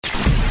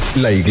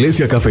La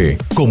Iglesia Café,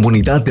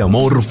 comunidad de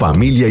amor,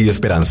 familia y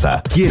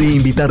esperanza, quiere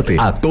invitarte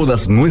a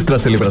todas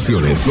nuestras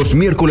celebraciones. Los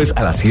miércoles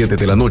a las 7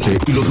 de la noche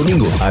y los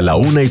domingos a la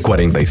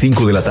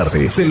 1:45 de la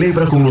tarde.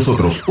 Celebra con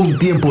nosotros un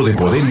tiempo de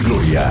poder y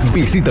gloria.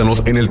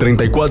 Visítanos en el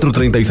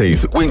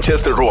 3436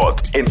 Winchester Road,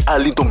 en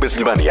Arlington,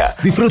 Pensilvania.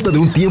 Disfruta de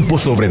un tiempo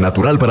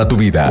sobrenatural para tu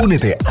vida.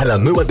 Únete a la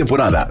nueva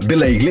temporada de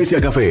La Iglesia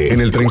Café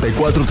en el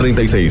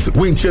 3436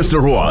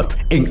 Winchester Road,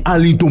 en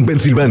Arlington,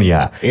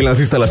 Pensilvania, en las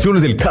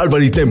instalaciones del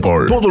Calvary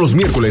Temple. Todos los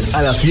miércoles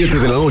a las 7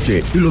 de la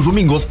noche y los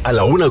domingos a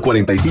la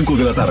 1:45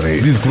 de la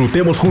tarde.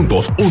 Disfrutemos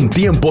juntos un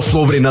tiempo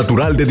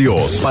sobrenatural de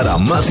Dios. Para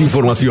más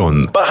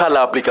información, baja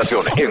la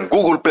aplicación en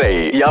Google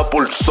Play y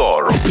Apple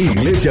Store.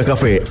 Iglesia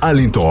Café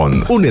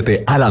Arlington.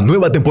 Únete a la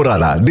nueva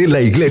temporada de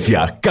La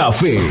Iglesia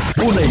Café.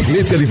 Una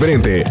iglesia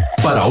diferente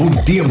para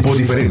un tiempo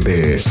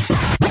diferente.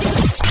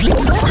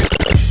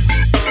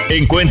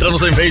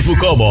 Encuéntranos en Facebook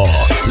como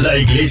La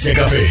Iglesia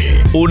Café.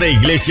 Una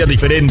iglesia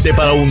diferente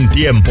para un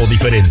tiempo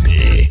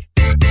diferente.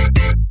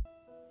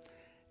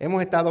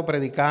 Hemos estado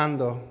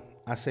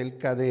predicando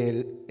acerca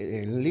del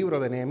libro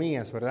de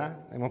Nehemías, ¿verdad?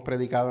 Hemos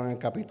predicado en el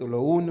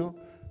capítulo 1,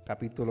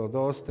 capítulo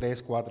 2,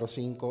 3, 4,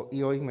 5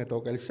 y hoy me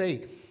toca el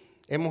 6.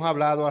 Hemos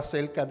hablado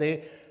acerca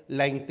de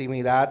la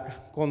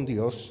intimidad con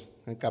Dios,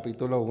 en el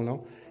capítulo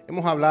 1.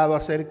 Hemos hablado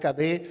acerca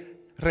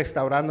de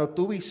restaurando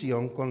tu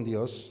visión con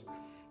Dios.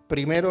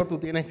 Primero tú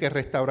tienes que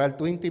restaurar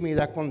tu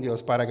intimidad con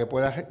Dios para que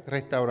puedas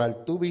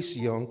restaurar tu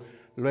visión,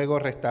 luego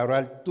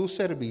restaurar tu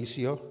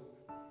servicio,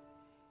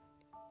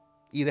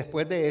 y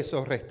después de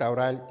eso,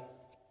 restaurar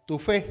tu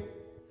fe.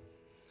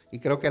 Y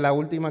creo que la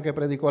última que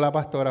predicó la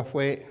pastora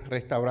fue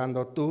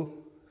restaurando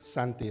tu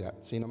santidad,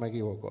 si no me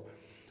equivoco.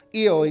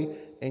 Y hoy,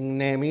 en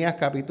Nehemías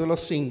capítulo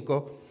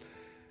 5,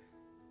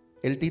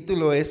 el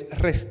título es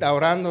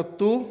Restaurando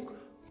tu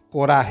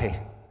Coraje.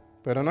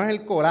 Pero no es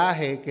el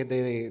coraje que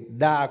te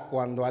da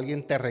cuando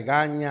alguien te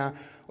regaña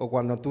o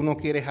cuando tú no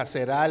quieres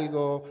hacer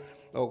algo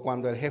o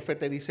cuando el jefe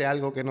te dice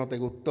algo que no te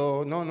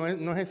gustó. No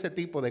es ese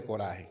tipo de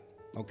coraje,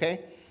 ¿ok?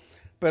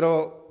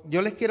 Pero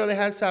yo les quiero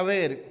dejar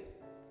saber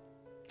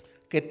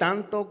que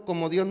tanto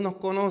como Dios nos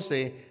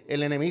conoce,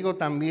 el enemigo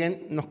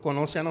también nos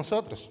conoce a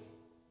nosotros.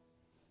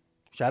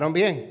 ¿Escucharon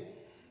bien?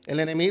 El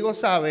enemigo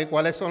sabe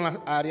cuáles son las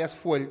áreas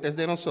fuertes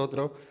de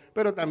nosotros,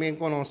 pero también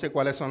conoce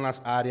cuáles son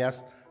las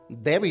áreas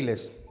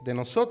débiles de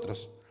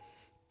nosotros.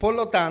 Por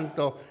lo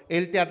tanto,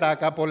 él te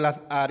ataca por las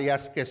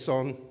áreas que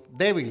son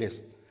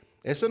débiles.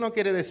 Eso no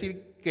quiere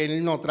decir que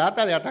él no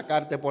trata de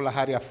atacarte por las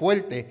áreas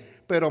fuertes,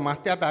 pero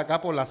más te ataca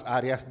por las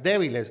áreas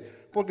débiles,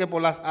 porque por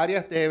las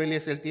áreas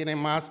débiles él tiene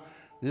más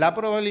la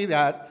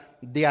probabilidad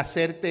de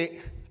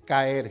hacerte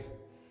caer.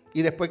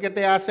 Y después que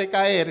te hace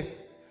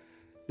caer,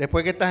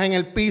 después que estás en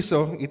el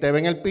piso y te ve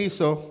en el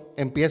piso,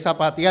 empieza a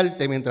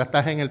patearte mientras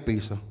estás en el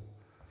piso.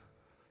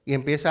 Y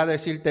empieza a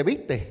decirte,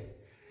 ¿viste?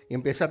 Y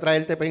empieza a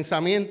traerte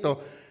pensamientos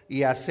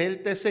y a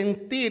hacerte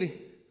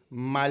sentir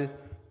mal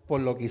por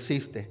lo que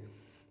hiciste.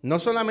 No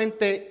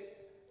solamente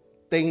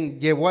te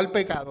llevó al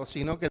pecado,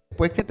 sino que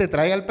después que te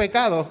trae al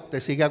pecado, te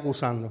sigue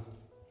acusando.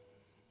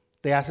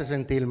 Te hace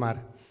sentir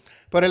mal.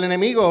 Pero el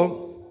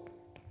enemigo,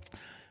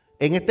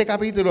 en este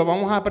capítulo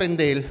vamos a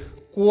aprender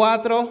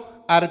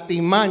 4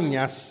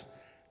 artimañas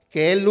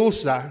que él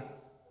usa.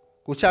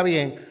 Escucha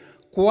bien,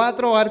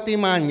 4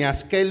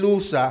 artimañas que él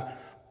usa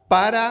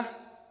para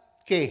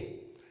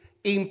 ¿qué?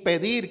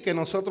 Impedir que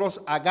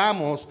nosotros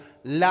hagamos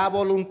la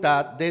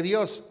voluntad de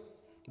Dios.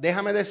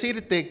 Déjame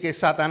decirte que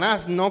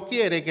Satanás no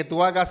quiere que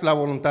tú hagas la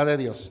voluntad de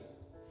Dios.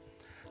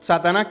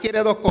 Satanás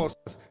quiere 2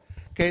 cosas: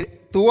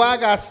 que tú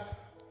hagas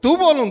tu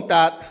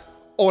voluntad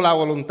o la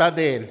voluntad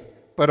de él,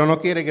 pero no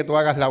quiere que tú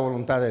hagas la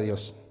voluntad de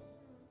Dios.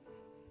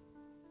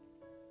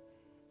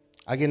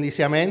 ¿Alguien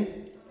dice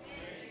amén?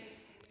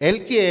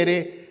 Él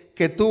quiere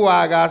que tú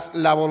hagas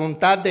la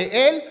voluntad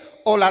de él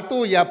o la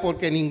tuya,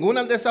 porque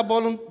ninguna de esas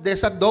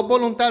 2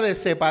 voluntades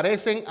se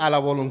parecen a la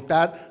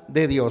voluntad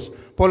de Dios.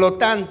 Por lo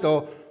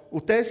tanto,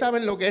 ¿ustedes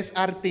saben lo que es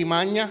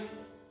artimaña?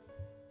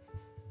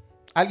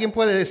 ¿Alguien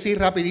puede decir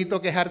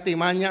rapidito qué es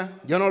artimaña?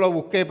 Yo no lo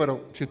busqué,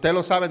 pero si usted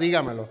lo sabe,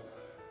 dígamelo.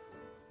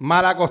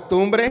 Mala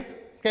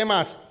costumbre. ¿Qué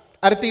más?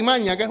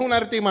 Artimaña. ¿Qué es una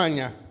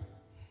artimaña?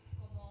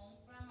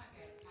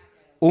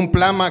 Un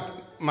plan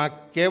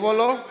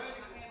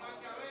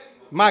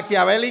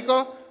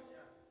maquiavélico,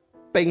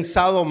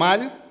 pensado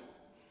mal.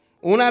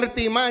 Una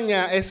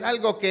artimaña es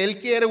algo que él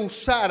quiere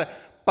usar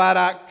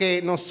para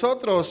que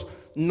nosotros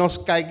nos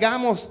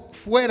caigamos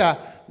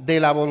fuera de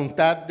la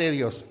voluntad de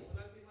Dios.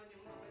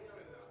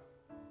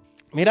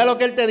 Mira lo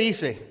que él te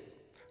dice.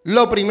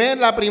 La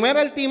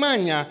primera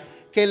artimaña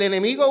que el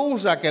enemigo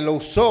usa, que lo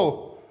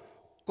usó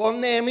con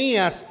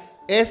Nehemías,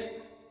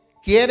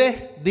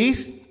 quiere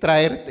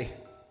distraerte.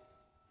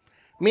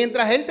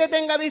 Mientras él te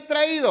tenga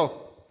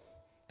distraído,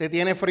 te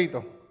tiene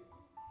frito.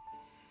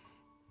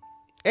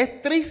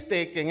 Es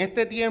triste que en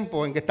este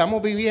tiempo en que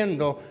estamos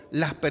viviendo,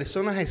 las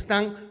personas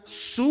están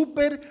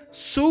súper,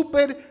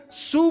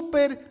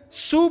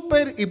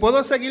 y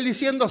puedo seguir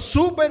diciendo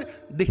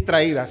súper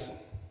distraídas.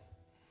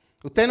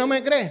 ¿Usted no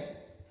me cree?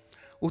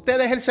 Usted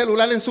deje el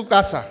celular en su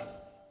casa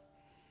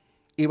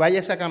y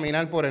váyase a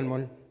caminar por el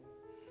mall.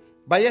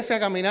 Váyase a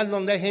caminar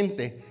donde hay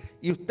gente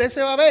y usted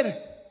se va a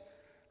ver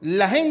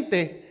la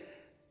gente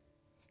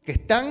que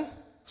están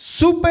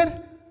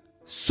súper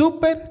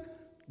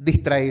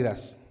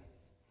distraídas.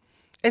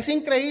 Es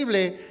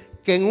increíble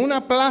que en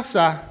una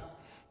plaza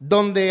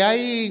donde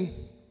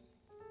hay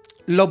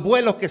los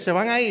vuelos que se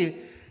van a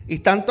ir y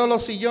están todos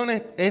los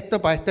sillones,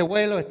 esto para este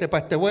vuelo, este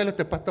para este vuelo,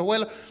 este para este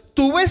vuelo,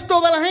 tú ves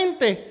toda la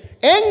gente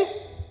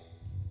en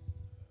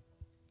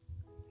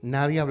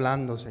nadie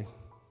hablándose.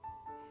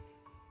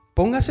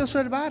 Póngase a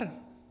observar.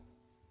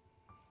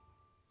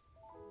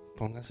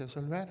 Póngase a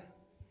observar.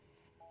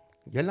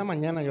 Yo en la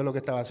mañana yo lo que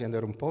estaba haciendo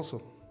era un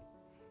pozo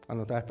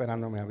cuando estaba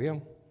esperando mi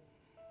avión.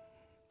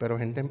 Pero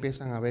gente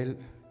empiezan a ver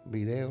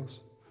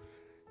videos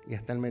y a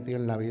estar metido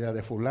en la vida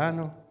de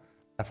fulano,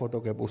 la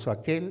foto que puso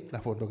aquel,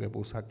 la foto que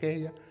puso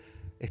aquella.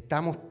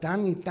 Estamos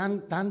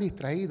tan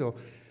distraídos.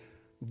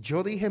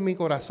 Yo dije en mi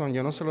corazón,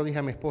 yo no se lo dije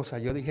a mi esposa,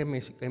 yo dije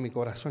en mi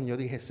corazón, yo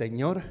dije,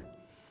 Señor,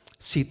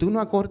 si tú no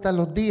acortas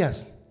los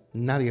días,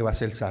 nadie va a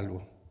ser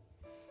salvo.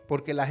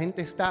 Porque la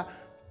gente está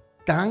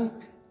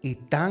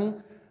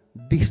tan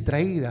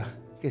distraída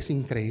que es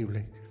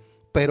increíble.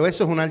 Pero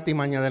eso es una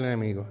artimaña del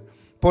enemigo.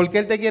 ¿Por qué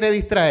él te quiere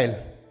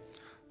distraer?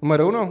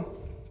 Número 1,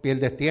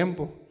 pierdes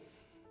tiempo.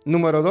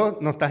 Número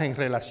 2, no estás en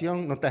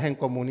relación, no estás en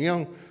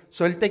comunión.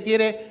 Él te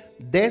quiere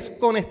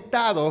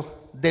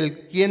desconectado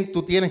del quien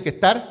tú tienes que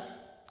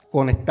estar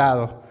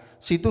conectado.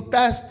 Si tú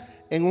estás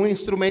en un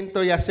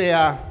instrumento, ya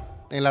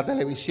sea en la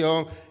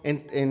televisión,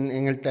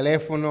 en el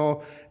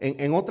teléfono,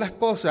 en otras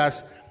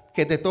cosas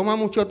que te toma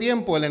mucho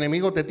tiempo, el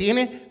enemigo te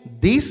tiene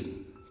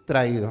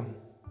distraído.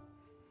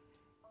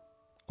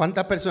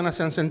 ¿Cuántas personas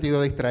se han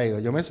sentido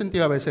distraídos? Yo me he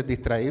sentido a veces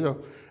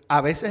distraído. A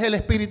veces el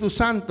Espíritu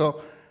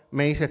Santo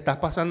me dice, estás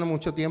pasando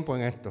mucho tiempo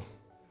en esto.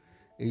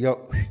 Y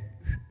yo,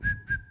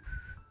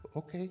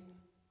 ok.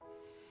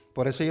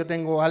 Por eso yo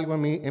tengo algo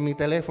en mi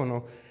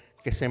teléfono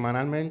que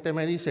semanalmente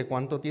me dice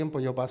cuánto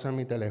tiempo yo paso en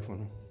mi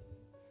teléfono.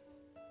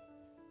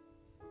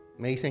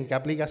 Me dicen qué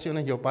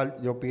aplicaciones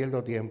yo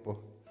pierdo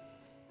tiempo.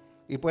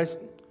 Y pues,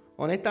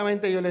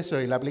 honestamente yo les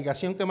soy, la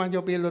aplicación que más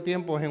yo pierdo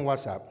tiempo es en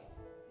WhatsApp.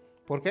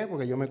 ¿Por qué?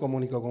 Porque yo me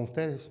comunico con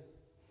ustedes.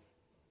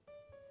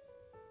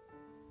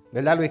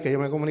 ¿Verdad, Luis, que yo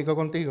me comunico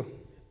contigo?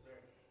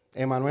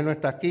 Emanuel no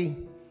está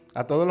aquí.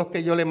 A todos los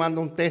que yo le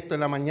mando un texto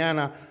en la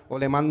mañana o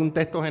le mando un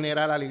texto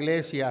general a la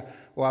iglesia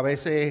o a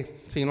veces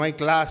si no hay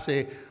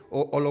clase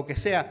o lo que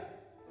sea,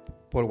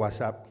 por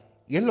WhatsApp.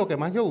 Y es lo que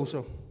más yo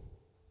uso.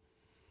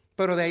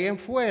 Pero de ahí en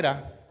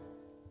fuera,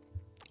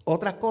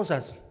 otras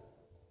cosas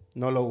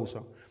no lo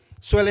uso.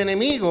 El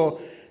enemigo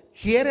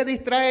quiere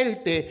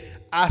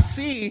distraerte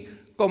así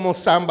como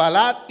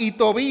Sanbalat y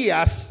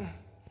Tobías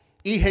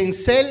y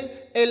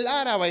Gensel el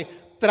árabe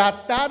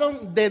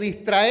trataron de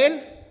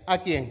distraer ¿a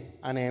quién?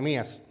 A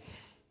Nehemías.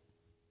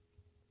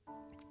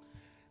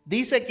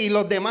 Dice que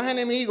los demás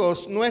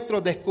enemigos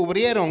nuestros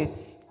descubrieron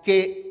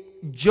que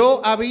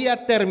yo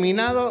había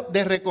terminado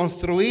de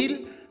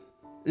reconstruir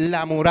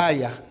la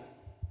muralla.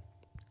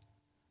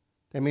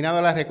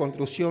 Terminado la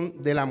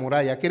reconstrucción de la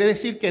muralla. Quiere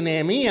decir que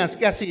Nehemías,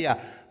 ¿qué hacía?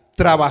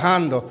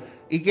 Trabajando.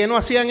 ¿Y qué no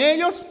hacían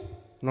ellos?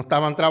 No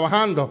estaban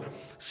trabajando.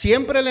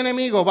 Siempre el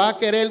enemigo va a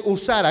querer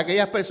usar a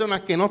aquellas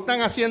personas que no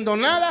están haciendo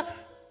nada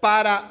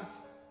para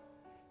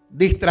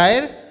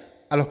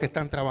distraer a los que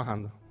están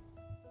trabajando.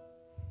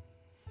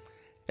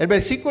 El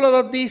versículo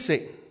 2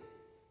 dice,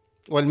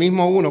 o el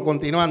mismo 1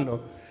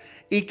 continuando,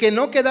 y que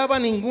no quedaba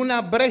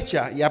ninguna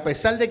brecha, y a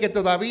pesar de que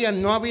todavía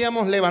no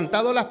habíamos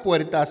levantado las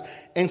puertas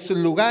en sus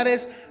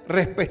lugares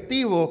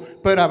respectivos,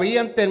 pero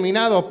habían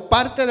terminado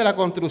parte de la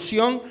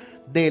construcción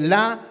de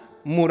la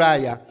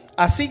muralla.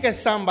 Así que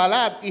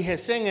Sanbalat y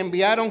Gesén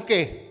enviaron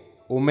 ¿qué?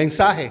 Un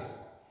mensaje.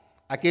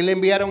 ¿A quién le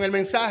enviaron el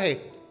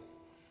mensaje?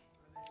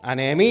 A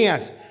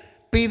Nehemías,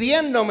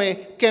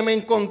 pidiéndome que me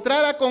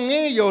encontrara con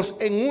ellos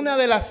en una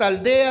de las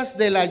aldeas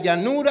de la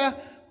llanura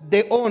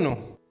de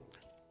Ono.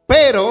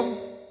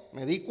 Pero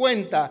me di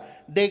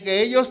cuenta de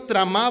que ellos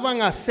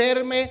tramaban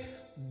hacerme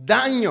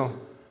daño.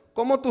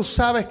 ¿Cómo tú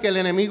sabes que el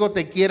enemigo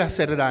te quiere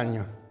hacer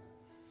daño?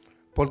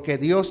 Porque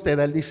Dios te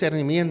da el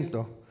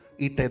discernimiento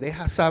y te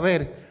deja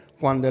saber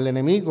cuando el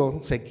enemigo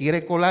se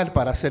quiere colar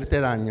para hacerte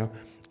daño.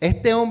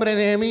 Este hombre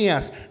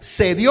Nehemías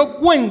se dio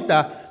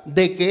cuenta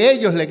de que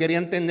ellos le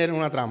querían tender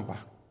una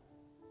trampa.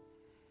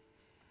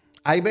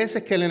 Hay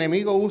veces que el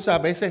enemigo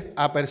usa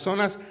a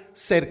personas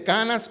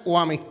cercanas o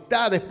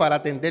amistades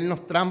para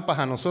tendernos trampas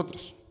a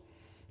nosotros.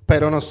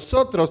 Pero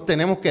nosotros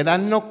tenemos que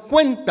darnos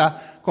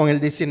cuenta con el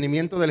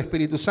discernimiento del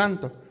Espíritu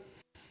Santo.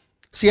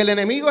 Si el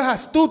enemigo es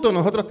astuto,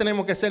 nosotros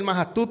tenemos que ser más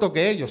astutos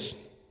que ellos.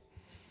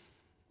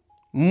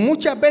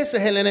 Muchas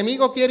veces el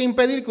enemigo quiere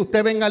impedir que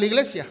usted venga a la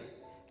iglesia.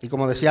 Y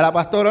como decía la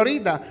pastora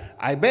ahorita,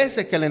 hay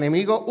veces que el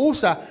enemigo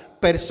usa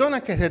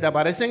personas que se te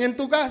aparecen en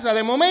tu casa.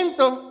 De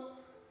momento,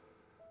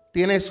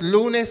 tienes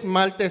lunes,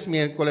 martes,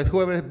 miércoles,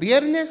 jueves,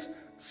 viernes,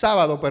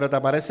 sábado, pero te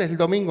aparece el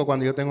domingo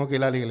cuando yo tengo que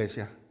ir a la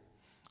iglesia.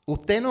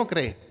 ¿Usted no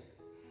cree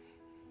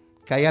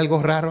que hay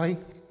algo raro ahí?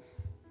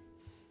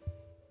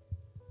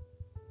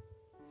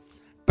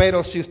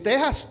 Pero si usted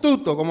es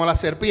astuto como la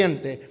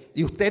serpiente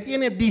y usted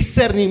tiene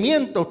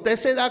discernimiento, usted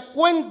se da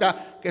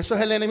cuenta que eso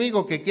es el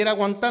enemigo que quiere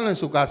aguantarlo en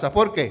su casa.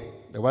 ¿Por qué?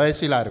 Le voy a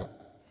decir algo.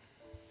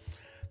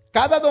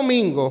 Cada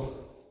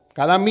domingo,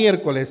 cada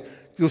miércoles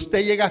que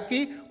usted llega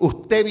aquí,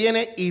 usted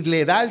viene y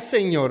le da al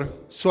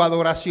Señor su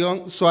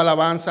adoración, su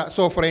alabanza,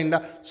 su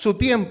ofrenda, su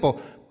tiempo.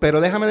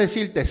 Pero déjame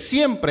decirte,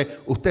 siempre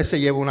usted se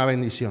lleva una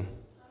bendición.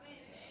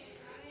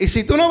 Y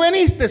si tú no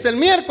viniste el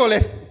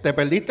miércoles, te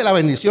perdiste la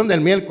bendición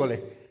del miércoles.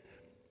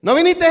 No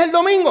viniste el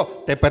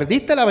domingo, te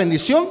perdiste la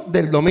bendición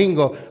del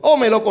domingo. Oh,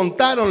 me lo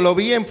contaron, lo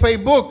vi en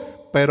Facebook,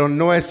 pero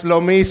no es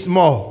lo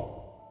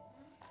mismo.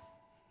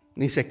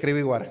 Ni se escribe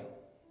igual.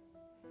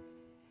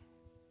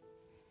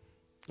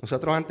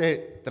 Nosotros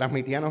antes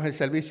transmitíamos el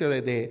servicio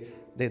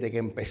desde que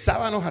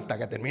empezábamos hasta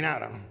que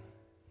termináramos.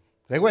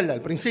 ¿Recuerda?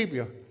 Al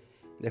principio.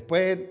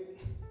 Después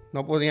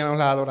no podíamos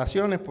las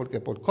adoraciones porque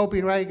por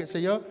copyright, qué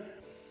sé yo.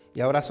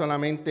 Y ahora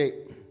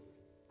solamente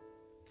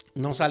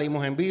no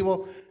salimos en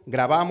vivo,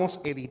 grabamos,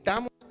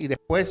 editamos y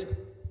después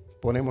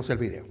ponemos el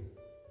video.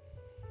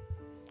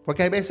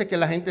 Porque hay veces que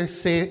la gente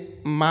se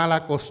mal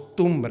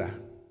acostumbra.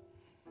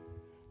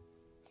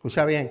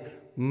 Escucha bien.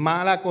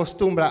 Mal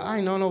acostumbra.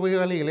 Ay, no voy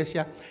a la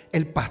iglesia.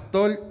 Mi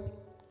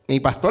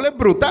pastor es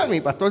brutal.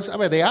 Mi pastor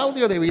sabe de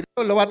audio, de video,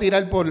 lo va a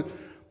tirar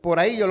por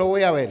ahí, yo lo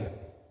voy a ver.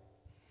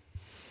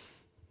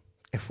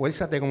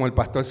 Esfuérzate como el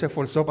pastor se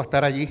esforzó para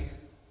estar allí,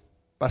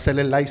 para hacer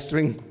el live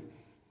stream.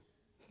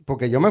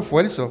 Porque yo me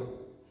esfuerzo.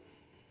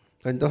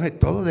 Entonces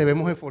todos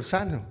debemos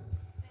esforzarnos.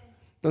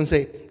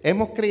 Entonces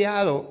hemos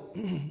criado,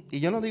 y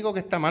yo no digo que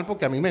está mal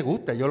porque a mí me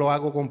gusta, yo lo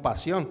hago con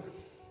pasión.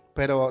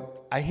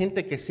 Pero hay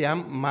gente que se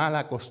han mal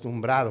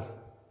acostumbrado.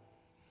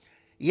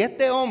 Y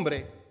este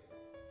hombre,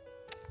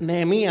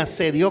 Nehemías,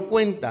 se dio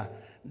cuenta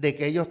de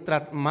que ellos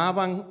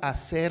trataban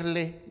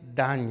hacerle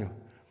daño.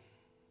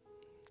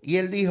 Y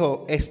él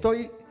dijo,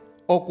 estoy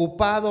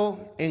ocupado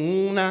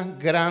en una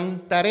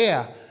gran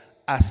tarea,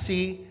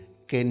 así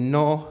que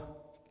no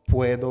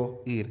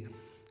puedo ir.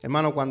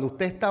 Hermano, cuando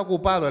usted está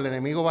ocupado, el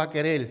enemigo va a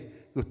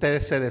querer que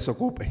usted se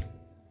desocupe.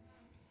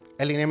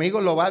 El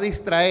enemigo lo va a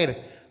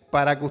distraer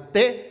para que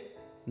usted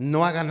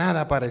no haga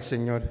nada para el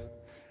Señor.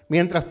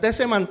 Mientras usted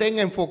se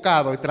mantenga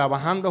enfocado y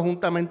trabajando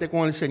juntamente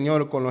con el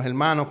Señor, con los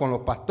hermanos, con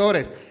los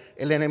pastores,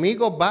 el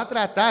enemigo va a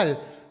tratar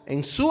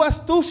en su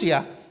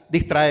astucia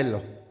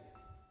distraerlo.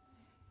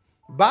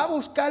 Va a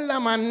buscar la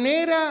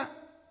manera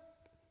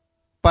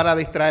para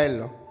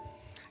distraerlo.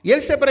 Y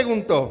él se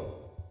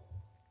preguntó,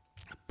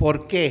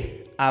 ¿por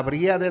qué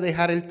habría de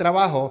dejar el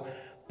trabajo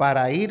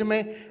para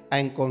irme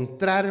a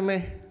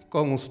encontrarme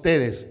con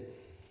ustedes?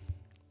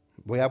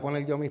 Voy a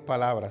poner yo mis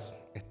palabras.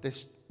 Este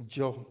es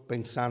yo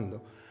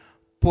pensando.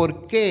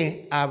 ¿Por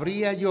qué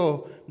habría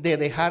yo de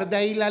dejar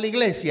de ir a la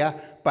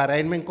iglesia para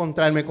irme a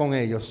encontrarme con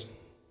ellos?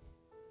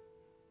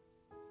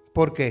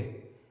 ¿Por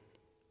qué?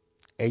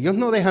 Ellos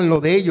no dejan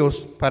lo de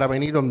ellos para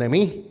venir donde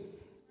mí.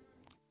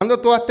 Cuando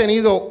tú has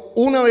tenido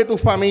una de tu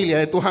familia,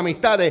 de tus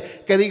amistades,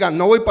 que digan,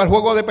 no voy para el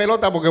juego de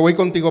pelota porque voy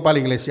contigo para la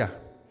iglesia?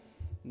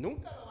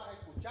 Nunca lo vas a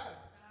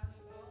escuchar.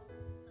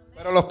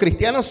 Pero los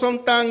cristianos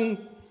son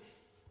tan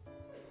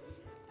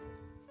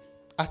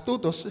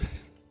astutos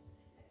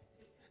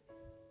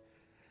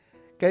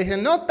que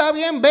dicen, no, está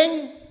bien,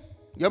 ven,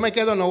 yo me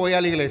quedo, no voy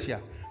a la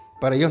iglesia.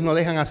 Pero ellos no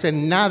dejan hacer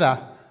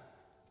nada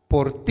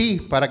por ti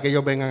para que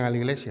ellos vengan a la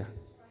iglesia.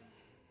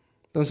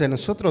 Entonces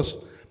nosotros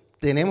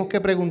tenemos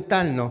que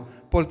preguntarnos,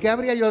 ¿por qué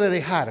habría yo de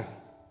dejar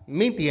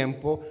mi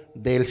tiempo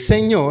del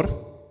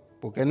Señor,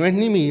 porque no es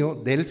ni mío,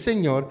 del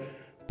Señor,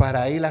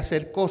 para ir a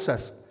hacer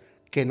cosas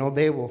que no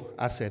debo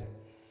hacer?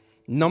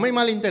 No me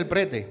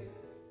malinterprete.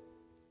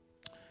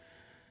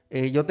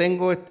 Yo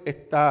tengo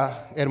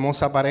esta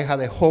hermosa pareja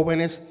de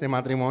jóvenes de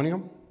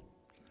matrimonio.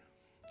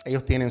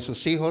 Ellos tienen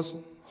sus hijos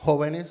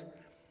jóvenes,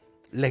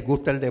 les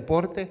gusta el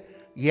deporte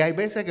y hay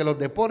veces que los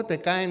deportes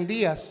caen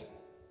días,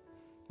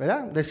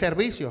 ¿verdad?, de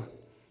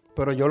servicio,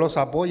 pero yo los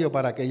apoyo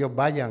para que ellos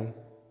vayan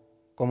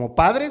como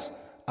padres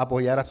a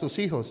apoyar a sus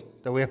hijos.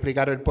 Te voy a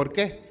explicar el por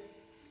qué.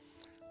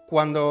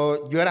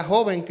 Cuando yo era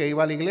joven que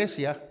iba a la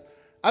iglesia,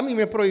 a mí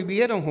me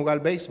prohibieron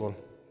jugar béisbol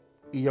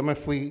y yo me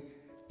fui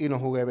y no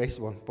jugué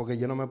béisbol porque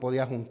yo no me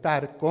podía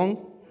juntar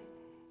con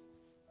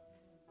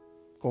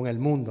el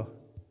mundo.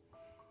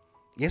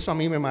 Y eso a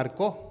mí me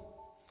marcó.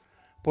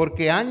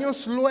 Porque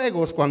años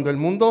luego, cuando el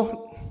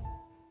mundo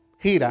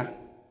gira,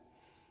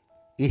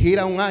 y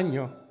gira un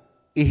año,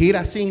 y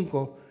gira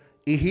 5,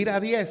 y gira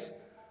 10,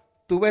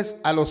 tú ves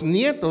a los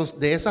nietos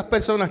de esas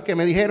personas que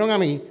me dijeron a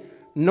mí,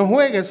 no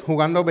juegues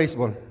jugando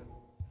béisbol.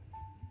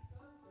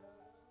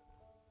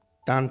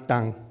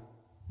 Tan.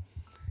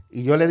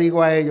 Y yo le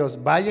digo a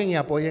ellos, vayan y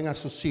apoyen a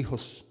sus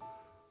hijos,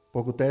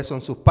 porque ustedes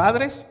son sus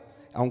padres,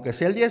 aunque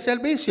sea el día de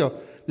servicio,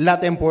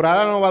 la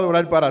temporada no va a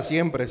durar para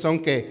siempre.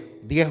 Son que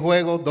 10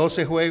 juegos,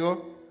 12 juegos.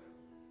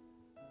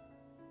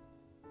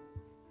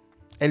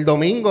 El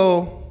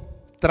domingo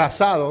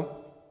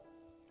trazado,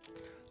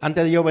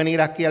 antes de yo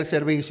venir aquí al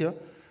servicio,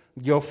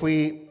 yo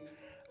fui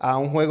a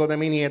un juego de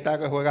mi nieta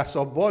que juega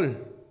softball,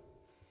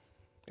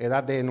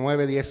 edad de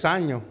 9, 10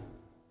 años.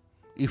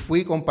 Y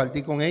fui,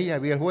 compartí con ella,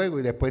 vi el juego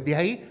y después de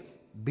ahí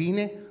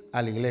vine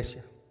a la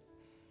iglesia.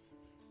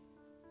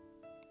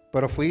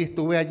 Pero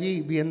estuve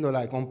allí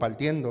viéndola,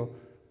 compartiendo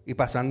y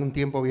pasando un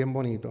tiempo bien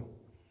bonito.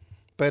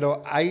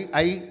 Pero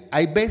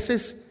hay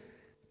veces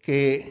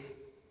que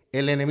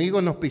el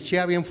enemigo nos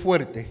pichea bien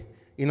fuerte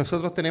y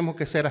nosotros tenemos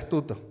que ser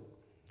astutos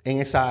en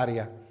esa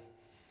área.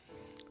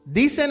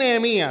 Dice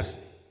Nehemías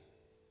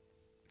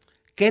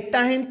que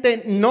esta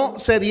gente no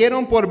se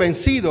dieron por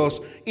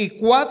vencidos y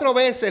 4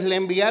 veces le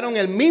enviaron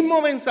el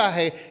mismo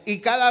mensaje y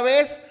cada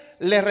vez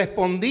le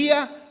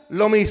respondía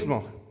lo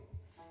mismo.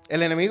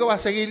 El enemigo va a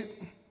seguir.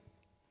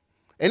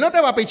 Él no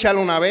te va a pichar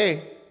una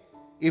vez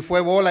y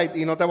fue bola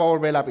y no te va a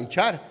volver a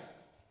pichar.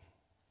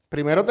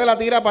 Primero te la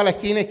tira para la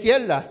esquina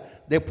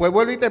izquierda, después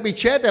vuelve y te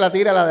piché, te la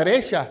tira a la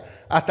derecha,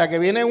 hasta que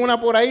viene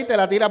una por ahí, te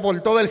la tira por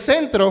todo el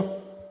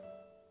centro.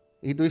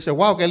 Y tú dices,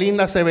 wow, qué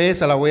linda se ve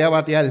esa, la voy a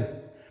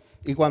batear.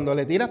 Y cuando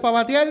le tiras para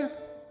batear,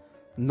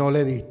 no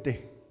le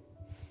diste.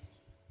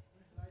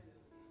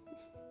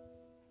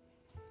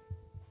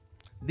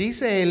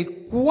 Dice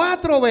él,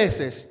 4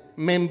 veces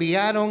me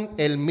enviaron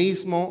el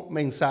mismo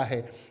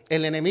mensaje.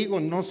 El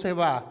enemigo no se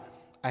va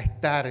a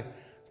estar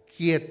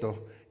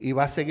quieto y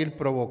va a seguir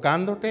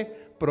provocándote,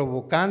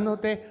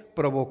 provocándote,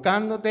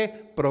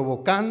 provocándote,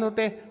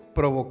 provocándote,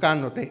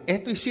 provocándote.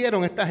 Esto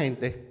hicieron esta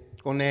gente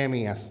con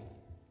Nehemías.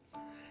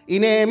 Y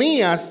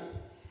Nehemías,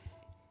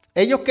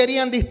 ellos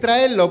querían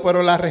distraerlo,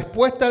 pero la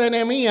respuesta de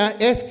Nehemías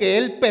es que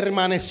él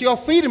permaneció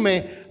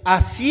firme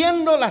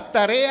haciendo las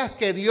tareas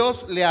que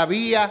Dios le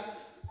había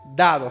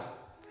dado.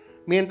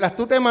 Mientras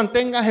tú te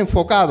mantengas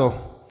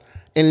enfocado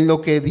en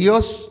lo que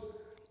Dios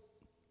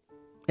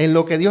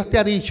te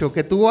ha dicho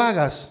que tú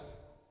hagas,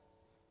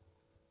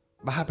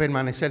 vas a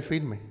permanecer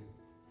firme.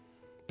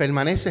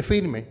 Permanece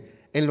firme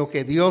en lo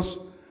que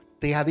Dios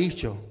te ha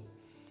dicho.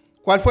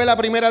 ¿Cuál fue la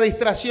primera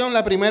distracción,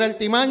 la primera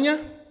artimaña?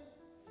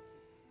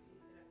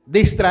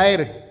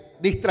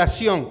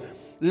 Distracción.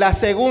 La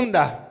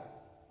segunda,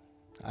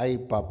 ay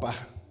papá,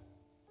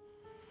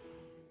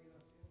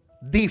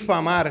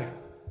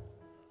 difamar.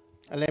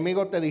 El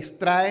enemigo te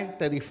distrae,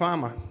 te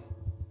difama.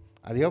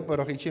 Adiós,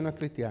 pero Richie no es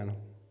cristiano.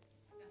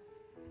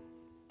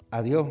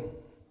 Adiós,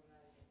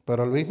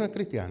 pero Luis no es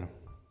cristiano.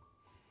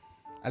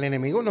 Al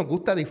enemigo nos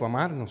gusta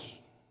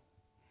difamarnos.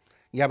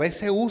 Y a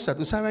veces usa,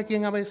 ¿tú sabes a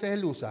quién a veces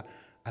él usa?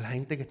 A la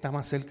gente que está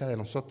más cerca de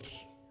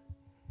nosotros.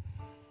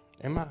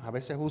 Es más, a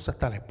veces usa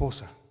hasta la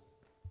esposa.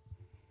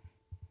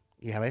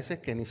 Y a veces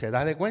que ni se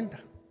da de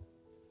cuenta.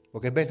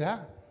 Porque es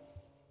verdad.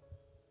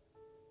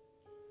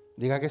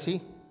 Diga que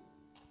sí.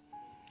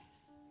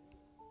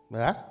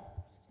 ¿Verdad?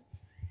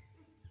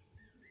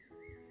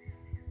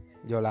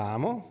 Yo la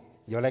amo.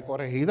 Yo la he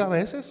corregido a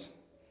veces.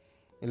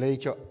 Y le he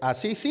dicho,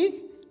 así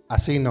sí,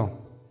 así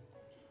no.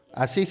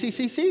 Así sí,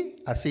 sí,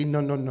 sí. Así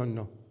no, no, no,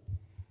 no.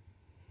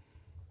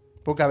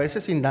 Porque a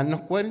veces sin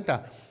darnos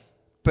cuenta.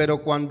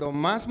 Pero cuando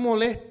más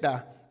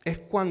molesta es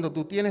cuando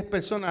tú tienes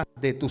personas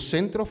de tu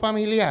centro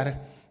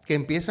familiar que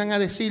empiezan a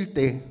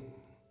decirte,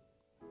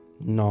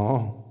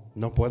 no,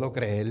 no puedo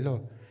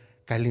creerlo.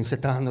 Carlín se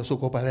está dando su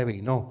copa de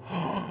vino.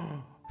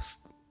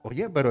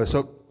 Oye, pero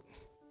eso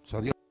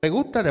Dios te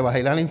gusta, te vas a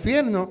ir al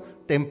infierno.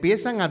 Te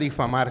empiezan a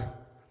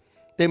difamar.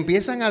 Te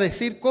empiezan a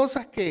decir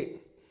cosas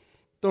que...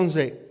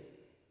 Entonces,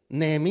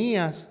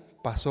 Nehemías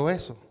pasó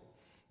eso.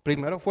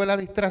 Primero fue la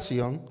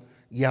distracción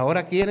y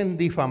ahora quieren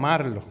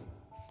difamarlo.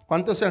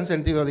 ¿Cuántos se han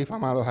sentido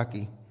difamados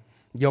aquí?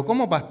 Yo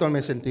como pastor me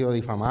he sentido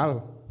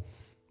difamado.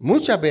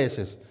 Muchas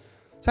veces.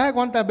 ¿Sabe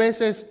cuántas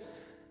veces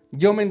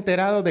yo me he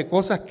enterado de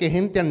cosas que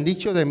gente han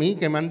dicho de mí,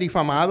 que me han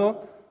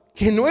difamado,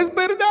 que no es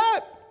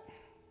verdad?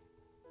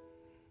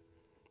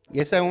 Y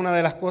esa es una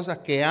de las cosas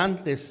que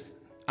antes,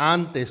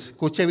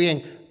 escuche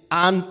bien,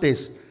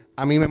 antes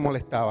a mí me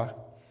molestaba.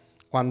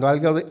 Cuando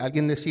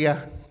alguien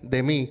decía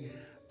de mí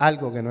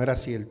algo que no era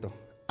cierto.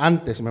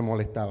 Antes me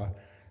molestaba.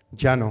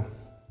 Ya no.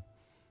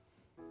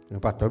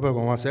 Pastor, pero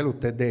 ¿cómo va a hacer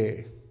usted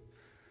de...?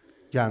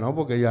 Ya no,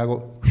 porque yo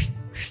hago...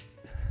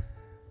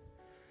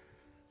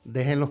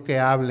 Dejen los que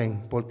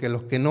hablen, porque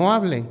los que no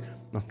hablen,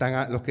 no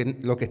están, los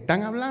que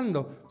están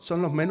hablando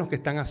son los menos que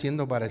están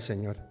haciendo para el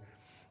Señor.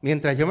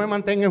 Mientras yo me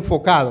mantenga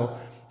enfocado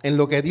en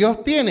lo que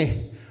Dios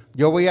tiene,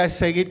 yo voy a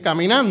seguir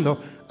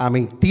caminando a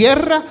mi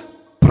tierra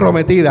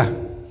prometida.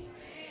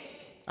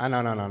 Ah,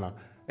 no.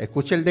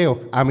 Escuche el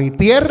dedo. A mi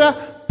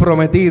tierra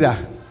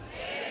prometida.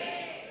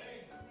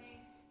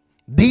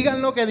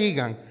 Digan lo que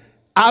digan,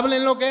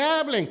 hablen lo que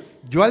hablen.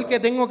 Yo al que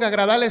tengo que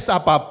agradar es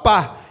a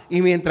papá.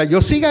 Y mientras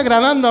yo siga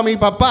agradando a mi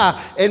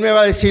papá, él me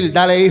va a decir,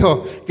 dale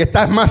hijo, que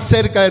estás más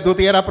cerca de tu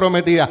tierra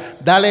prometida.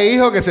 Dale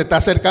hijo, que se está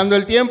acercando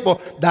el tiempo.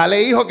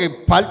 Dale hijo,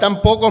 que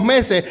faltan pocos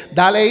meses.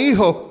 Dale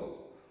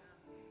hijo.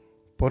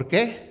 ¿Por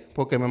qué?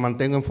 Porque me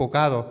mantengo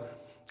enfocado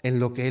en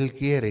lo que él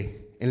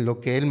quiere, en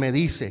lo que él me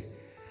dice.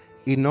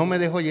 Y no me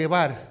dejo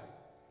llevar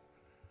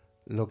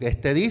lo que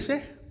éste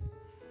dice,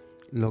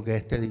 lo que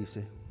éste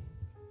dice.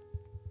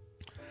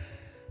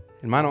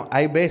 Hermano,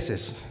 hay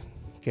veces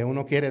que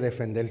uno quiere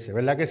defenderse,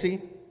 ¿verdad que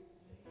sí?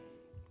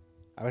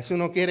 A veces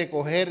uno quiere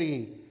coger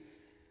y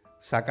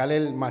sacarle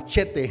el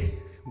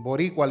machete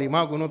boricua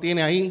limado que uno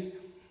tiene ahí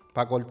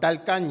para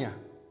cortar caña.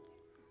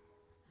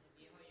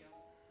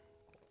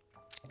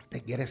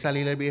 Te quiere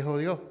salir el viejo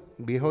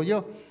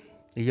yo.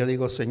 Y yo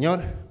digo,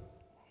 Señor,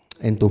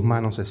 en tus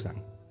manos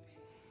están.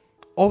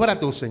 Obra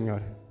tú,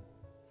 Señor.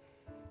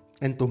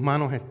 En tus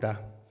manos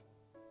está.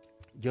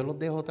 Yo los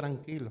dejo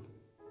tranquilos.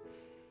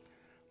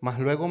 Mas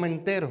luego me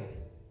entero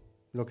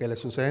lo que le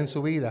sucede en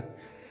su vida.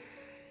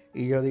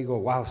 Y yo digo,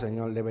 wow,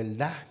 Señor, de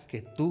verdad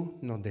que tú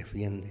nos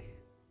defiendes.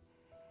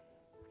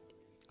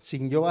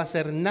 Sin yo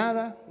hacer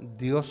nada,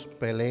 Dios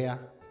pelea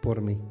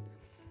por mí.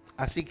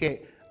 Así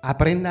que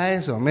aprenda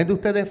eso. En vez de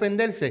usted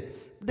defenderse,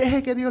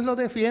 deje que Dios lo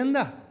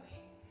defienda.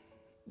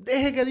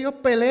 Deje que Dios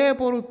pelee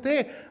por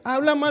usted.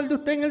 Habla mal de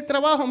usted en el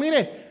trabajo.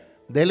 Mire,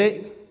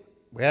 dele,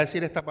 voy a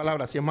decir esta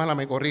palabra, si es mala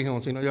me corrigen,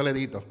 o si no yo le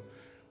edito.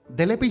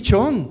 Dele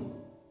pichón.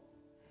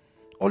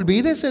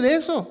 Olvídese de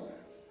eso.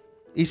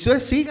 Y usted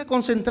siga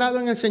concentrado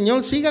en el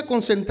Señor, siga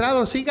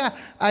concentrado, siga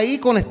ahí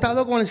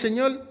conectado con el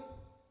Señor.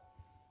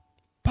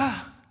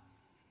 ¡Pah!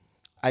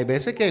 Hay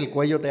veces que el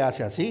cuello te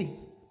hace así,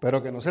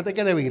 pero que no se te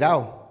quede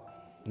virado.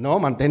 No,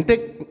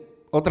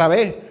 mantente otra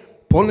vez.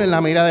 Ponle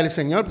la mirada del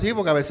Señor. Sí,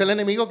 porque a veces el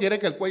enemigo quiere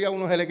que el cuello a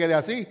uno se le quede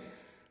así.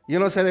 Y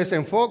uno se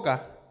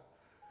desenfoca.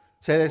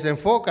 Se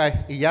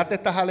desenfoca y ya te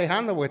estás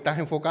alejando porque estás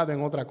enfocado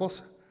en otra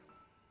cosa.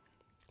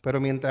 Pero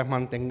mientras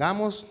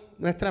mantengamos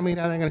nuestra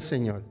mirada en el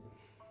Señor,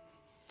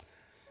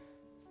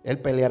 Él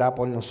peleará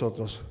por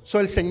nosotros.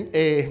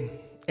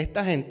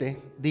 Esta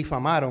gente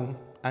difamaron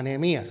a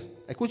Nehemías.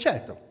 Escucha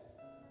esto.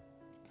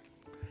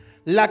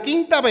 La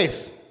quinta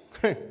vez.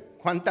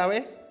 ¿Cuánta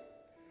vez?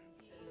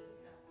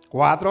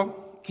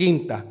 4.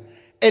 Quinta.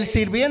 El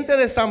sirviente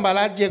de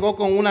Sanbalat llegó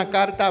con una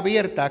carta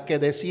abierta que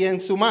decía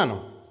en su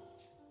mano: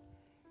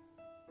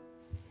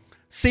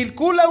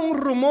 circula un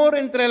rumor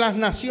entre las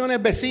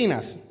naciones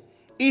vecinas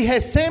y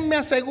Gesem me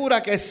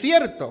asegura que es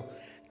cierto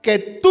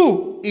que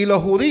tú y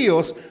los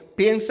judíos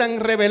piensan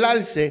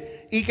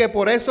rebelarse y que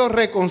por eso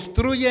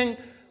reconstruyen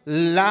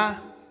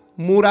la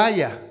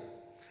muralla.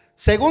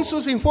 Según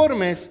sus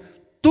informes,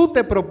 tú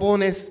te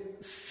propones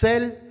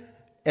ser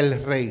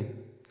el rey.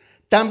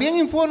 También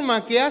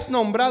informa que has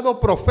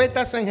nombrado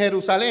profetas en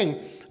Jerusalén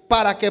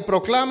para que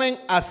proclamen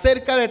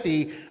acerca de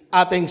ti: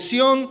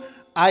 atención,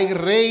 hay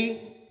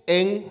rey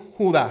en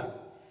Judá.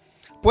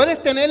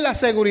 Puedes tener la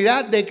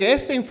seguridad de que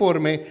este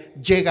informe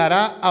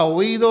llegará a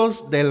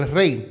oídos del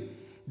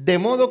rey, de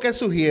modo que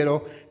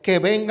sugiero que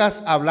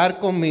vengas a hablar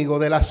conmigo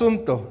del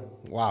asunto.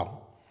 Wow.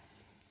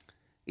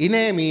 Y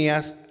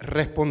Nehemías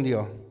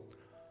respondió: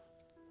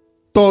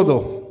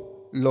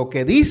 todo lo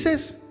que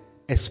dices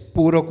es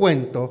puro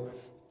cuento.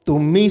 Tú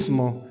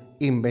mismo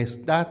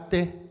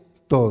inventaste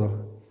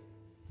todo.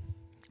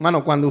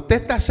 Hermano, cuando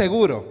usted está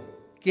seguro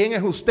quién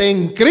es usted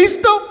en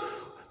Cristo,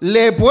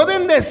 le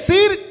pueden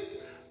decir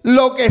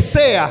lo que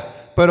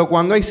sea, pero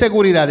cuando hay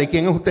seguridad de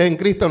quién es usted en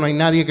Cristo, no hay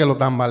nadie que lo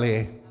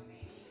tambalee.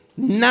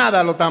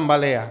 Nada lo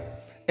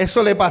tambalea.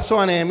 Eso le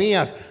pasó a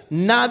Nehemías.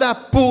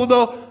 Nada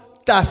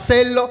pudo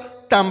hacerlo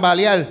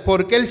tambalear,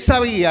 porque él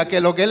sabía que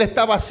lo que él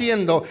estaba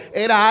haciendo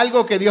era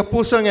algo que Dios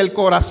puso en el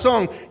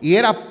corazón y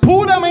era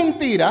pura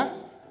mentira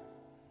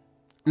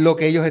lo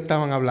que ellos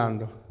estaban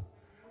hablando.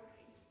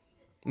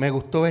 Me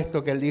gustó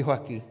esto que él dijo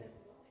aquí.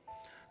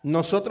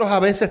 Nosotros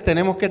a veces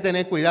tenemos que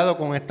tener cuidado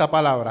con esta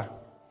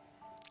palabra,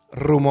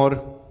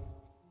 rumor.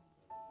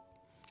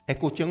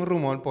 Escuché un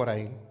rumor por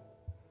ahí.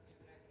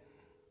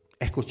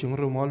 Escuché un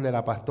rumor de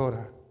la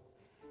pastora.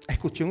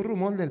 Escuché un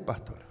rumor del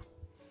pastor.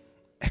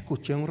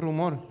 Escuché un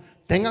rumor.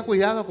 Tenga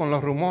cuidado con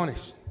los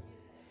rumores.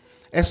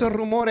 Esos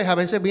rumores a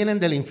veces vienen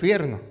del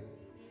infierno.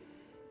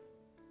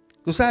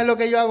 ¿Tú sabes lo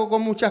que yo hago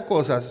con muchas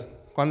cosas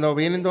cuando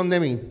vienen donde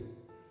mí?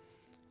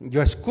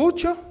 Yo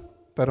escucho,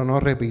 pero no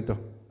repito.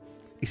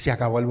 Y se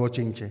acabó el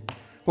bochinche.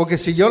 Porque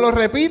si yo lo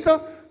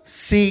repito,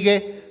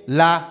 sigue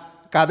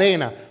la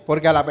cadena.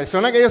 Porque a la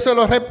persona que yo se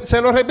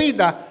lo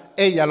repita,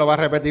 ella lo va a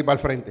repetir para el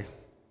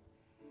frente.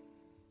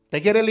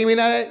 ¿Te quiere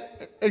eliminar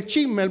el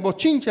chisme, el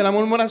bochinche, la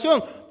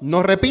murmuración?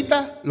 No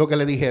repita lo que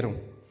le dijeron.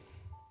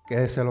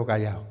 Quédeselo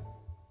callado.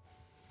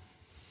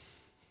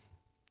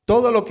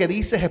 Todo lo que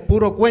dices es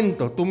puro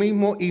cuento. Tú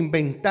mismo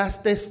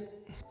inventaste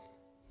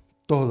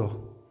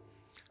todo.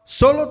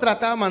 Solo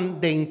trataban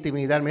de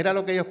intimidar. Mira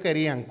lo que ellos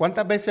querían.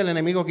 ¿Cuántas veces el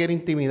enemigo quiere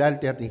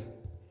intimidarte a ti?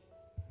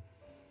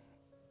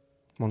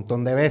 Un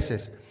montón de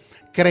veces.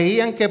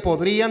 Creían que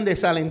podrían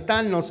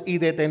desalentarnos y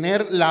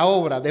detener la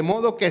obra. De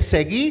modo que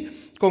seguí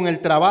con el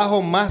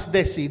trabajo más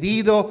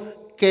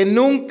decidido que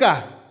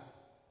nunca.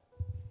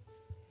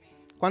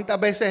 ¿Cuántas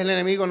veces el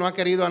enemigo no ha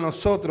querido a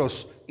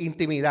nosotros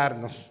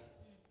intimidarnos?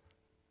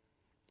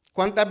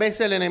 ¿Cuántas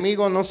veces el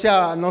enemigo no se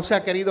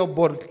ha querido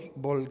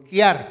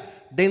volquear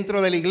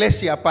dentro de la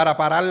iglesia para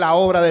parar la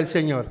obra del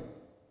Señor?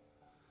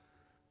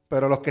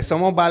 Pero los que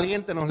somos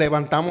valientes nos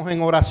levantamos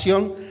en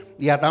oración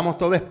y atamos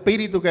todo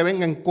espíritu que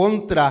venga en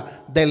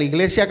contra de la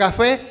iglesia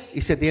café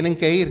y se tienen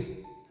que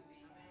ir.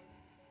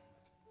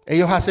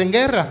 Ellos hacen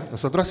guerra,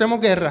 nosotros hacemos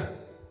guerra.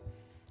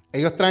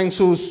 Ellos traen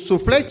sus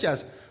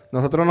flechas,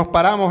 nosotros nos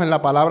paramos en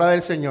la palabra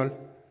del Señor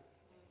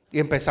Y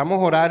empezamos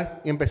a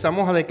orar, y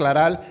empezamos a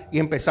declarar, y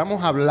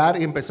empezamos a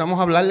hablar, y empezamos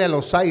a hablarle a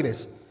los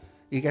aires.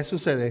 ¿Y qué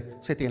sucede?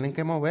 Se tienen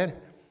que mover.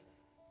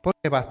 ¿Por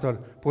qué, pastor?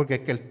 Porque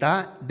el que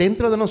está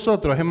dentro de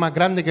nosotros es más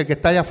grande que el que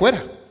está allá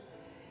afuera.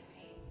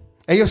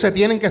 Ellos se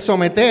tienen que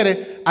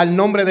someter al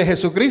nombre de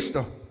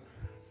Jesucristo.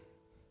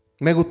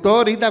 Me gustó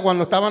ahorita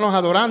cuando estábamos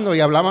adorando y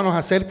hablábamos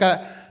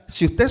acerca,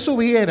 si usted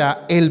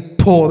supiera el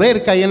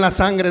poder que hay en la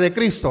sangre de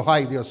Cristo,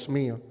 ay Dios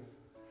mío.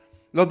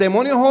 Los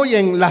demonios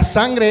oyen la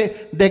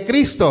sangre de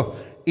Cristo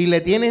y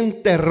le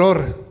tienen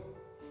terror,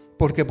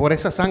 porque por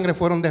esa sangre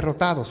fueron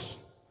derrotados.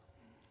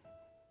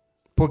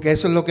 Porque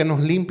eso es lo que nos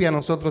limpia a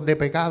nosotros de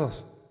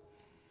pecados.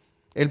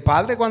 El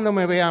Padre, cuando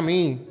me ve a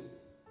mí,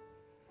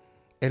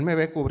 Él me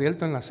ve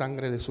cubierto en la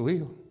sangre de su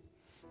Hijo.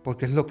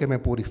 Porque es lo que me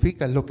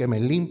purifica, es lo que me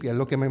limpia, es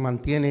lo que me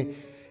mantiene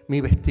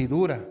mi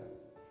vestidura.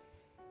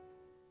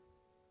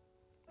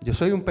 Yo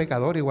soy un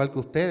pecador igual que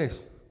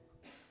ustedes.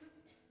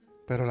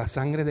 Pero la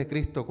sangre de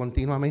Cristo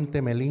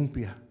continuamente me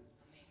limpia.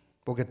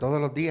 Porque todos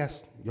los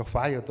días yo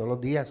fallo, todos los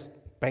días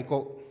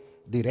peco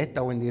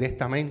directa o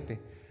indirectamente.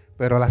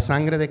 Pero la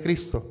sangre de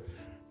Cristo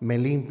me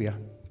limpia.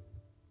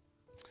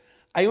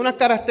 Hay unas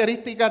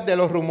características de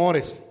los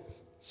rumores.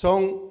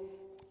 Son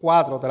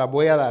 4, te las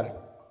voy a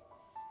dar.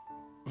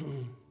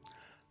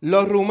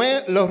 Los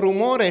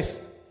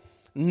rumores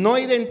no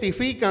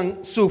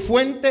identifican su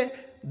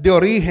fuente de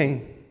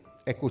origen.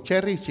 Escuché,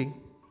 Richie,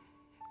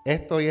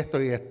 esto y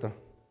esto y esto.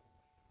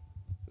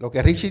 Lo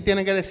que Richie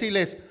tiene que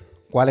decirle es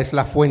cuál es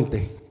la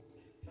fuente.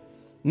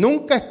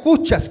 Nunca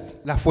escuchas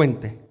la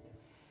fuente.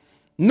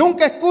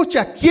 Nunca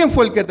escuchas quién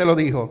fue el que te lo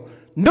dijo.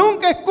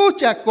 Nunca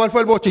escuchas cuál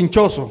fue el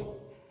bochinchoso.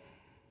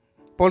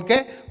 ¿Por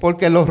qué?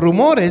 Porque los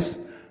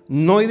rumores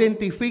no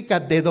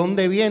identifican de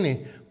dónde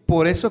viene.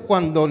 Por eso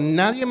cuando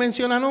nadie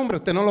menciona nombre,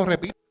 usted no lo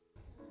repite.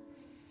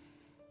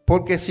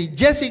 Porque si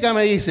Jessica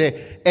me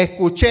dice,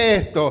 escuché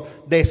esto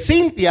de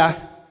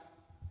Cintia,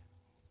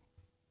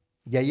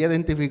 ya ella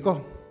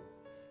identificó.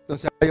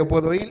 Entonces yo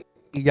puedo ir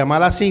y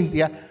llamar a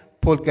Cintia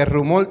porque el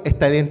rumor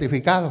está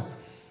identificado.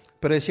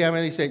 Pero ella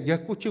me dice, yo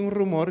escuché un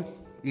rumor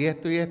y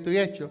esto y esto y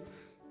hecho,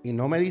 y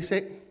no me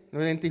dice,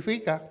 no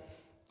identifica,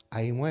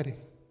 ahí muere.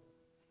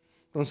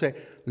 Entonces,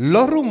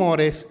 los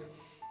rumores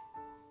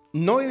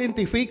no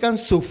identifican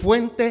su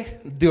fuente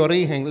de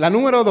origen. La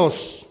número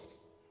 2,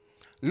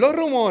 los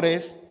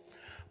rumores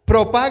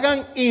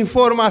propagan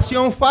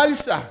información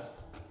falsa.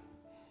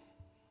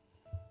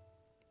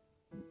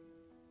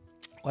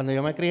 Cuando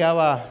yo me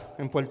criaba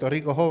en Puerto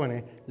Rico,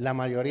 jóvenes, la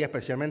mayoría,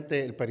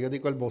 especialmente el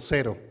periódico El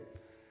Vocero,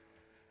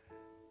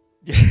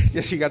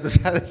 Jessica, tú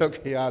sabes de lo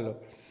que yo hablo.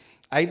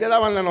 Ahí te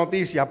daban la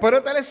noticia,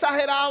 pero te la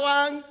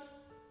exageraban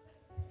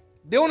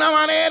de una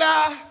manera.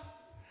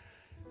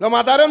 Lo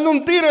mataron de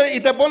un tiro y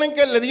te ponen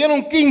que le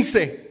dieron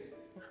 15.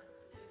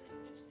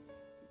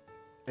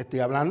 Estoy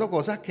hablando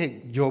cosas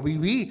que yo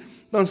viví.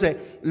 Entonces,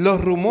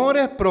 los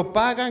rumores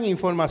propagan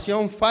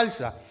información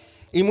falsa.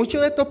 Y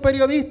muchos de estos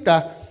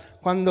periodistas,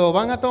 cuando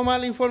van a tomar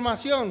la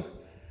información,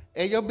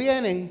 ellos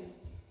vienen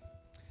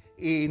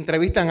y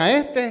entrevistan a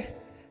este.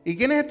 ¿Y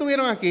quiénes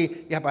estuvieron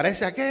aquí? Y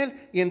aparece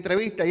aquel y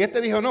entrevista. Y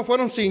este dijo, no,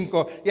 fueron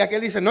 5. Y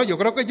aquel dice, no, yo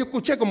creo que yo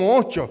escuché como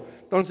 8.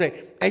 Entonces,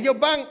 ellos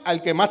van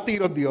al que más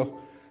tiros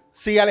dio.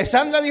 Si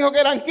Alessandra dijo que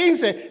eran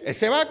 15, él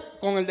se va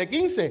con el de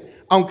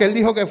 15. Aunque él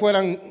dijo que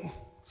fueran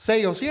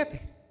 6 o 7.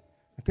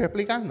 ¿Me estoy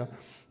explicando?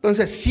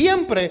 Entonces,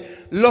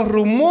 siempre los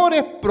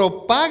rumores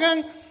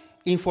propagan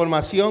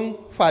información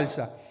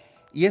falsa.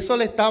 Y eso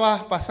le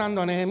estaba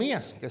pasando a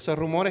Nehemías, que esos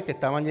rumores que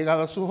estaban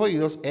llegando a sus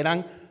oídos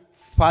eran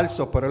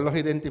falsos, pero él los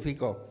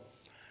identificó.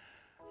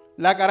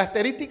 La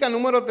característica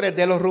número 3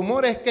 de los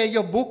rumores es que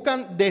ellos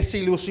buscan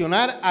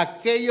desilusionar a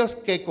aquellos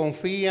que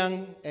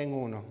confían en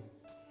uno.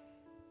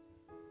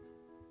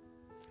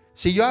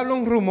 Si yo hablo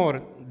un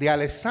rumor de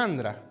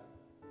Alessandra,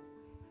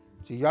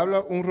 si yo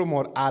hablo un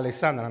rumor a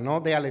Alessandra,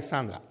 no de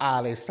Alessandra, a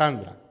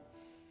Alessandra,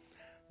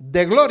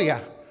 de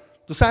Gloria,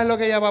 ¿tú sabes lo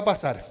que ella va a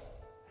pasar?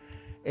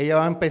 Ella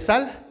va a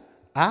empezar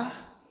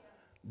a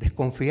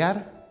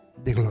desconfiar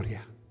de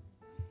Gloria,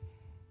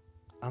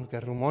 aunque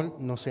el rumor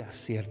no sea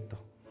cierto.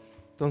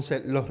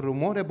 Entonces, los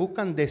rumores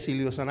buscan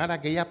desilusionar a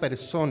aquella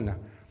persona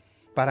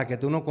para que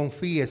tú no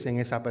confíes en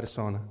esa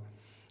persona.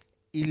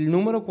 Y el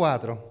número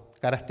 4,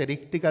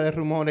 característica de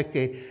rumores, es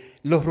que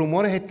los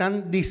rumores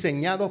están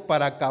diseñados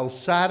para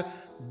causar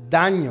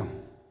daño.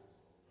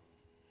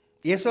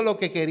 Y eso es lo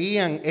que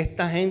querían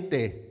esta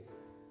gente.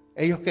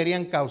 Ellos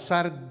querían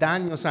causar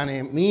daños a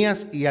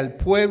Nehemías y al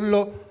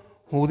pueblo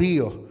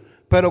judío.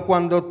 Pero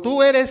cuando tú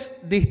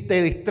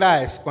te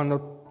distraes,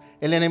 cuando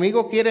el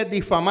enemigo quiere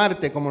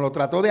difamarte, como lo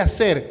trató de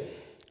hacer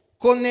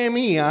con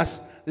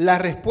Nehemías, la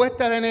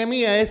respuesta de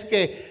Nehemías es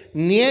que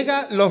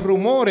niega los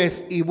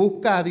rumores y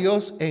busca a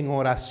Dios en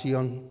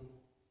oración.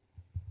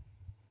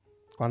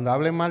 Cuando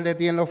hablen mal de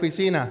ti en la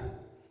oficina,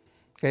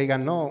 que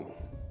digan, no,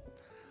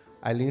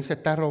 Aileen se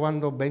está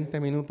robando 20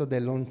 minutos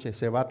de lonche,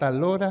 se va a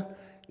tal hora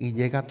y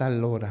llega a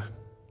tal hora.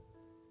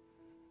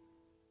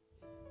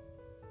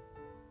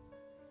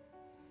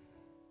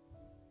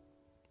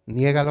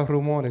 Niega los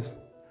rumores.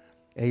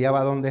 Ella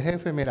va donde el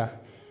jefe,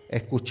 mira,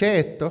 escuché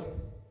esto,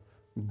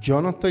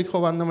 yo no estoy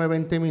robándome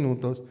 20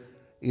 minutos,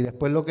 y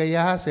después lo que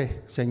ella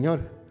hace,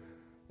 Señor,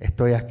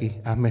 estoy aquí,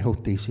 hazme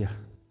justicia.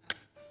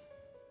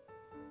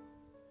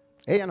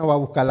 Ella no va a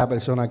buscar la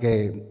persona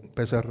que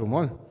empezó el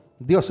rumor,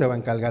 Dios se va a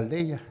encargar de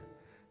ella.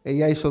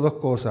 Ella hizo dos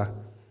cosas,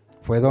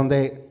 fue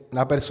donde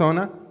la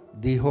persona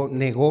dijo,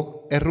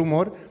 negó el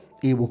rumor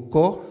y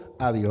buscó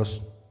a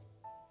Dios.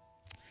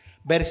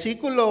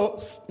 Versículo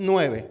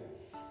 9,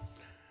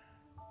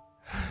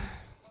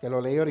 que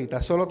lo leí ahorita,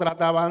 solo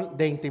trataban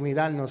de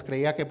intimidarnos,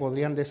 creía que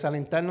podrían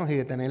desalentarnos y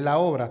detener la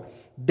obra,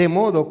 de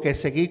modo que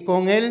seguí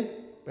con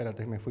él,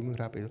 espérate, me fui muy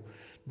rápido,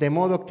 de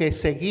modo que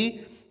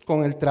seguí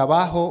con el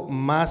trabajo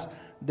más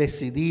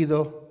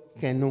decidido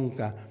que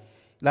nunca.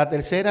 La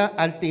tercera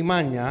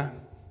artimaña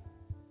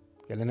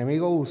que el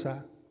enemigo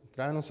usa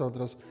contra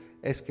nosotros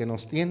es que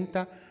nos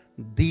tienta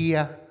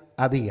día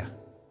a día.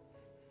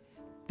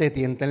 Te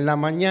tienta en la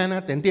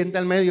mañana, te tienta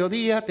al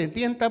mediodía, te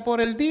tienta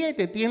por el día y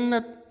te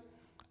tienta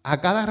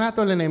a cada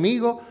rato. El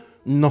enemigo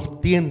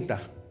nos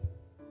tienta.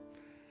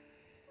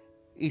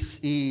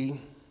 Y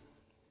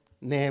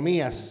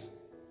Nehemías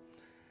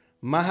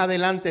más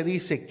adelante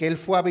dice que él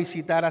fue a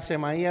visitar a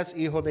Semaías,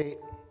 hijo de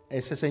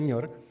ese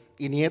señor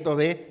y nieto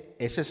de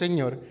ese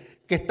señor,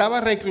 que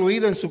estaba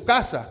recluido en su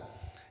casa.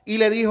 Y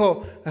le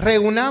dijo,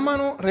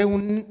 reunámonos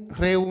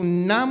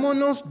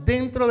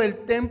dentro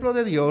del templo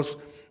de Dios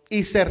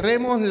y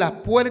cerremos las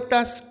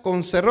puertas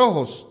con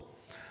cerrojos.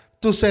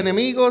 Tus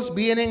enemigos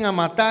vienen a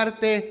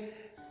matarte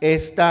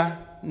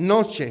esta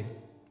noche.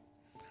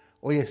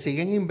 Oye,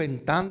 siguen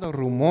inventando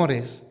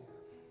rumores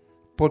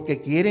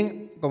porque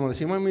quieren, como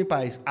decimos en mi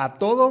país, a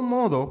todo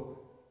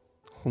modo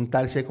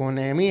juntarse con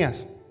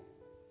Nehemías.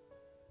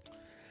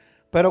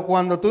 Pero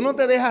cuando tú no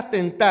te dejas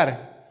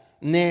tentar,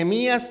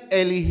 Nehemías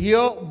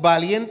eligió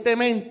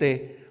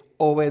valientemente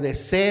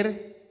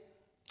obedecer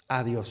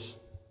a Dios.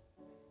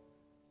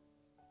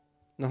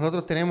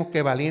 Nosotros tenemos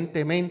que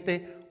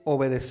valientemente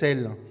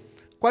obedecerlo.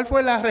 ¿Cuál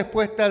fue la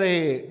respuesta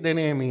de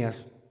Nehemías?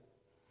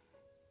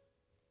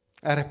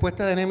 La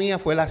respuesta de Nehemías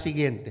fue la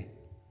siguiente.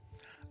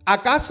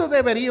 ¿Acaso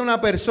debería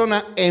una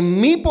persona en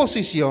mi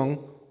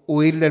posición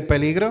huir del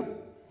peligro?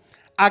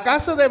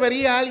 ¿Acaso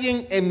debería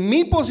alguien en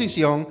mi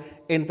posición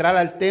entrar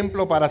al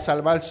templo para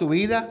salvar su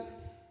vida?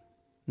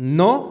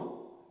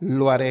 No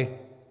lo haré.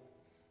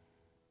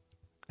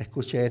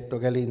 Escuche esto,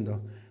 qué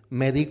lindo.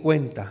 Me di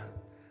cuenta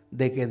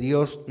de que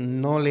Dios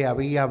no le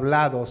había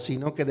hablado,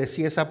 sino que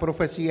decía esa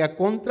profecía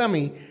contra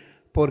mí,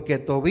 porque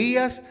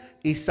Tobías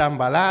y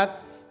Sanbalat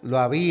lo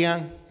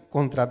habían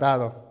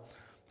contratado.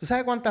 ¿Tú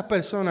sabes cuántas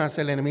personas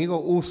el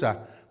enemigo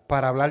usa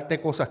para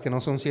hablarte cosas que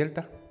no son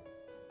ciertas?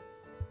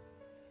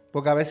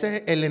 Porque a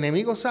veces el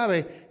enemigo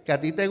sabe que a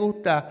ti te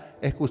gusta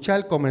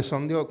escuchar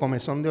comezón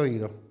de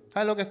oído.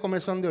 ¿Sabes lo que es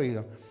comezón de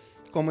oído?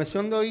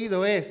 Comezón de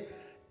oído es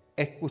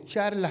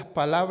escuchar las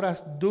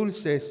palabras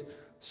dulces,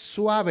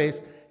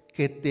 suaves,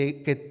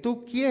 que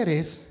tú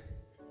quieres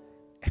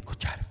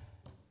escuchar.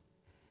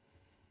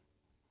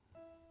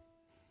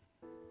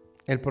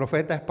 El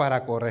profeta es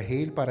para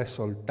corregir, para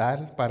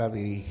exhortar, para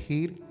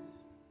dirigir.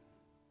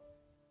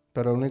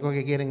 Pero lo único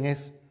que quieren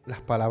es las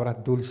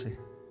palabras dulces.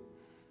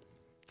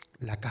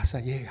 La casa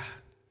llega,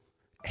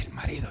 el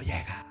marido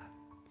llega,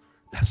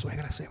 la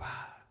suegra se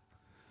va.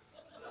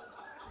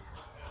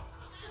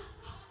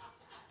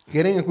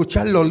 Quieren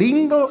escuchar lo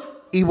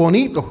lindo y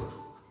bonito.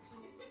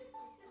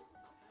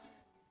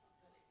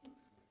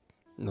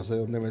 No sé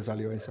dónde me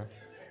salió esa.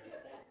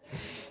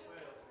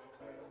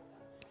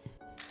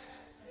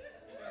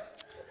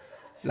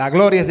 La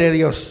gloria es de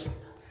Dios.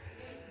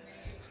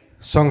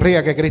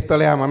 Sonría, que Cristo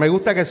le ama. Me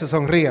gusta que se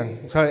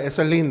sonrían. Eso es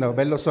lindo,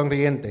 verlos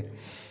sonrientes.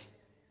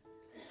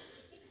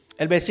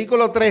 El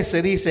versículo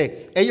 13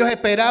 dice, ellos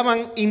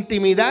esperaban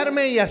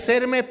intimidarme y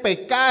hacerme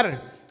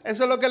pecar.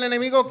 Eso es lo que el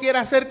enemigo quiere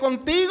hacer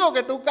contigo,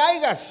 que tú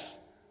caigas.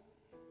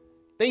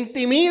 Te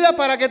intimida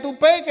para que tú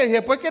peques. Y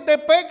después que te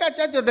pecas,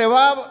 chacho, te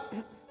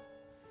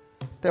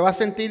va a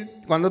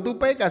sentir, cuando tú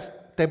pecas,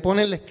 te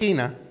pone en la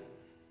esquina.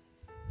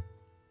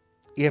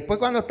 Y después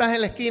cuando estás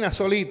en la esquina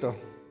solito,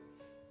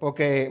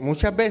 porque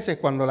muchas veces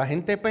cuando la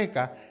gente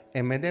peca,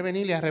 en vez de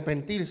venir y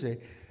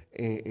arrepentirse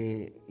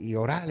y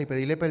orar y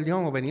pedirle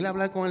perdón o venir a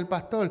hablar con el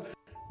pastor,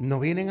 no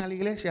vienen a la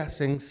iglesia,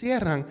 se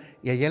encierran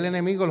y allá el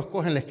enemigo los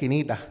coge en la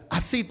esquinita.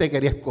 Así te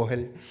quería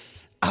escoger.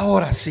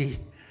 Ahora sí,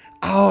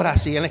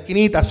 en la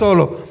esquinita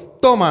solo,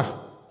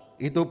 toma,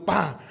 y tú,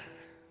 pa,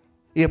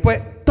 y después,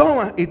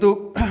 toma, y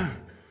tú,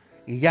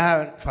 y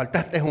ya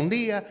faltaste un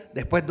día,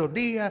 después 2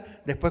 días,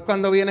 después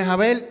cuando vienes a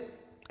ver,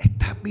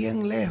 estás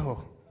bien lejos,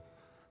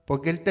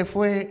 porque él te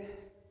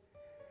fue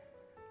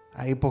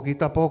ahí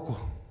poquito a poco.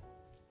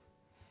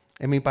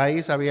 En mi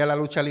país había la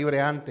lucha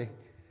libre antes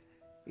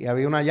y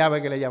había una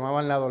llave que le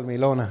llamaban la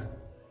dormilona.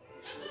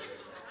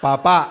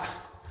 Papá,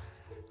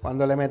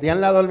 cuando le metían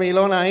la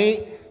dormilona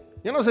ahí,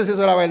 yo no sé si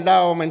eso era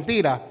verdad o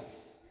mentira,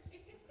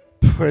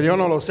 pues yo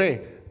no lo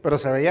sé, pero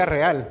se veía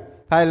real.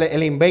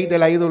 El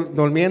Invader ahí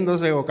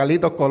durmiéndose, o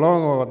Carlitos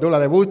Colón, o Abdullah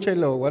de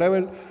Butcher, o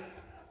whatever,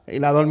 y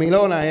la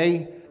dormilona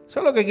ahí. Eso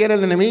es lo que quiere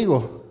el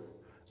enemigo,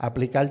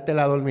 aplicarte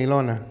la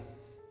dormilona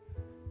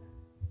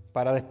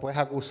para después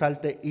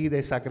acusarte y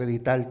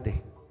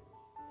desacreditarte.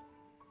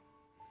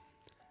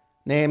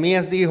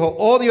 Nehemías dijo: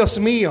 oh Dios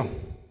mío,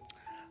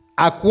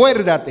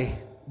 acuérdate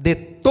de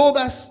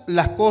todas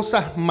las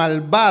cosas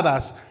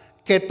malvadas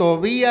que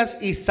Tobías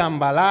y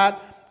Sanbalat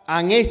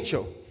han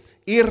hecho,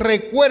 y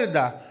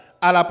recuerda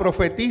a la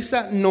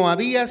profetisa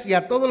Noadías y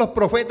a todos los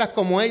profetas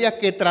como ella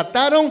que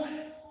trataron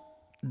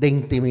de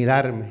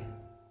intimidarme.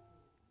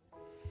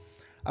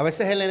 A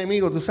veces el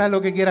enemigo, ¿tú sabes lo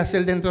que quiere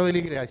hacer dentro de la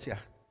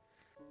iglesia?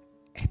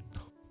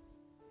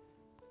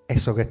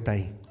 Eso que está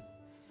ahí.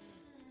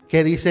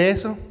 ¿Qué dice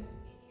eso?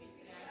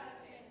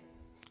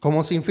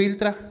 ¿Cómo se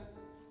infiltra?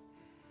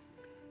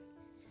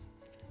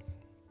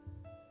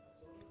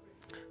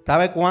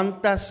 ¿Sabe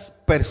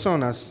cuántas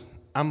personas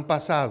han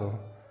pasado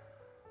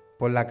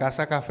por la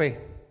Casa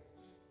Café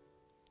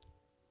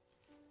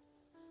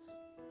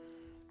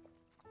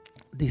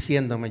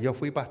diciéndome: yo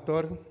fui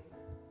pastor,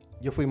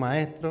 yo fui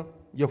maestro,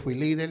 yo fui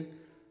líder,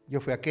 yo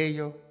fui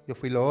aquello, yo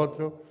fui lo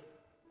otro,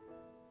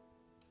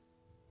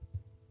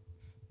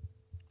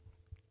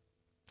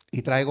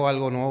 y traigo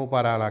algo nuevo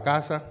para la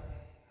casa?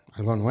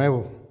 Algo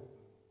nuevo.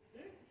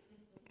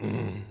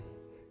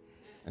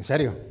 ¿En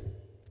serio?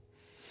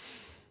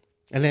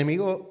 El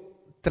enemigo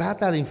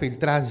trata de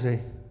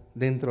infiltrarse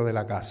dentro de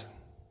la casa.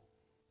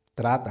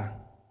 Trata.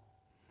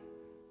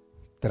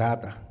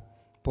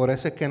 Por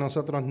eso es que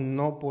nosotros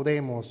no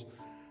podemos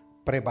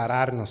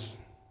prepararnos.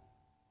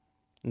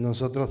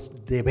 Nosotros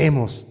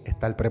debemos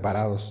estar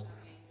preparados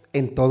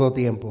en todo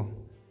tiempo.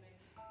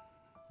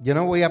 Yo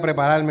no voy a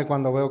prepararme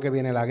cuando veo que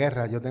viene la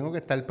guerra. Yo tengo que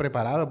estar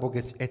preparado porque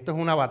esto es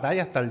una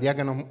batalla hasta el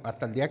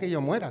día que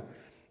yo muera.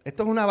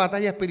 Esto es una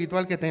batalla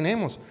espiritual que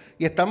tenemos.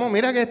 Y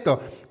mira que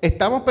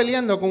estamos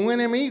peleando con un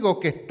enemigo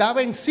que está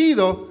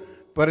vencido,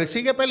 pero él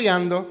sigue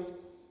peleando.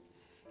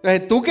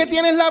 Entonces tú que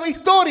tienes la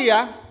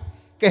victoria,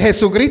 que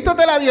Jesucristo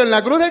te la dio en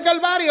la cruz del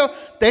Calvario,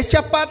 te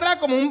echas para atrás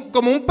como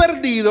un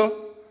perdido.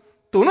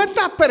 Tú no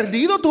estás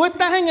perdido, tú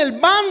estás en el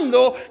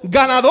bando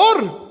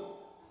ganador.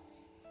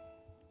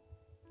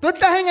 Tú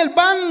estás en el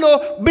bando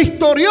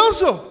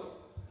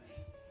victorioso.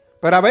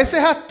 Pero a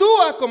veces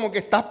actúas como que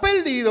estás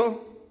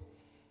perdido.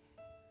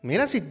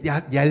 Mira, si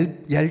ya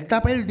él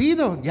está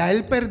perdido, ya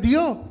él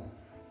perdió.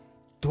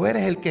 Tú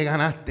eres el que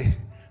ganaste.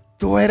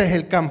 Tú eres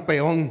el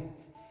campeón.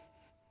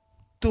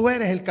 Tú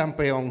eres el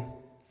campeón.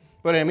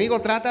 Pero el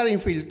enemigo trata de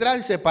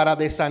infiltrarse para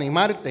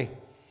desanimarte.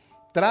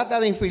 Trata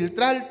de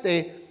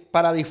infiltrarte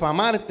para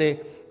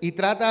difamarte. Y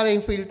trata de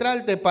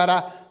infiltrarte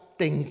para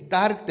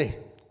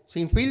tentarte. Se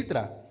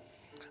infiltra.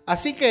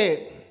 Así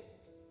que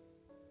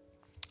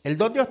el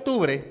 2 de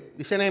octubre,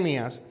 dice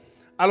Nehemías,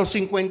 a los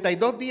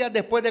 52 días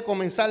después de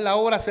comenzar la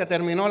obra se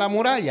terminó la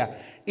muralla.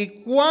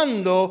 Y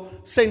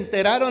cuando se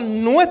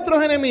enteraron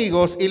nuestros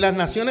enemigos y las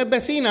naciones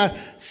vecinas,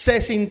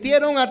 se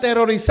sintieron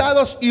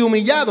aterrorizados y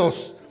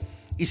humillados.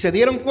 Y se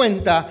dieron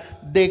cuenta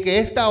de que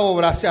esta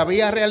obra se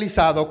había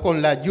realizado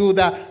con la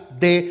ayuda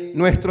de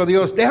nuestro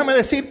Dios. Déjame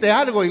decirte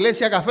algo,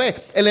 Iglesia Café.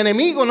 El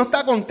enemigo no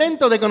está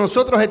contento de que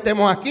nosotros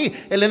estemos aquí.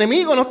 El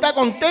enemigo no está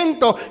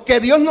contento que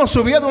Dios nos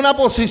subió de una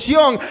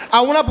posición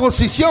a una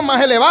posición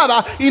más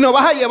elevada y nos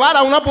vas a llevar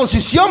a una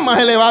posición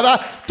más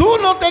elevada. Tú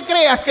no te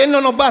creas que Él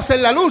no nos va a hacer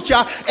la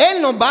lucha. Él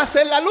nos va a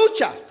hacer la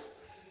lucha.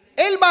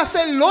 Él va a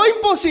hacer lo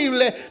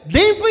imposible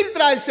de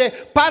infiltrarse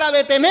para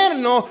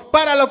detenernos,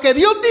 para lo que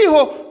Dios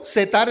dijo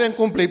se tarde en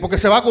cumplir, porque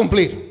se va a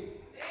cumplir.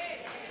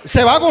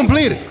 Se va a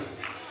cumplir.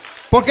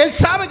 Porque Él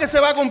sabe que se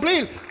va a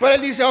cumplir. Pero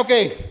Él dice: ok,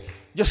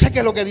 yo sé que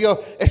es lo que Dios,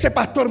 ese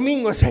pastor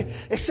Mingo,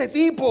 ese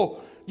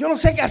tipo, yo no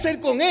sé qué hacer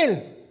con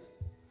él.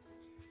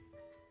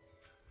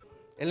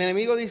 El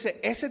enemigo dice: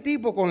 ese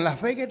tipo con la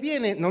fe que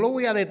tiene, no lo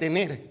voy a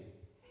detener.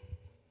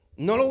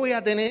 No lo voy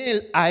a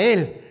detener a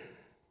él.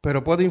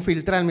 Pero puedo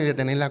infiltrarme y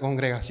detener la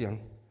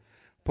congregación.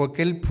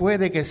 Porque él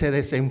puede que se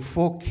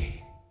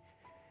desenfoque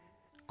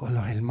con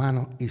los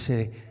hermanos y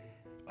se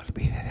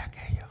olvide de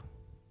aquello.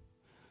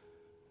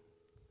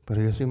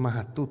 Pero yo soy más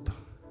astuto.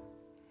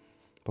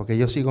 Porque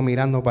yo sigo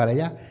mirando para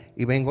allá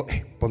y vengo,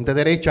 ponte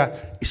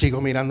derecha y sigo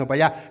mirando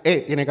para allá.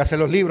 Tienes que hacer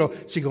los libros,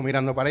 sigo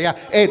mirando para allá.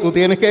 Tú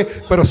tienes que,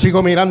 pero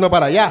sigo mirando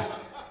para allá.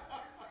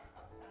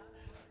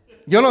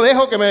 Yo no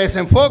dejo que me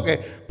desenfoque.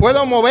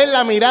 Puedo mover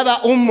la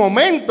mirada un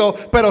momento,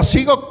 pero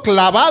sigo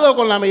clavado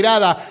con la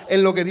mirada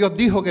en lo que Dios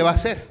dijo que va a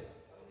hacer.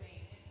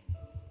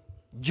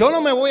 Yo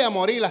no me voy a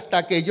morir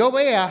hasta que yo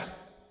vea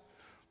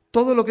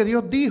todo lo que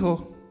Dios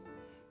dijo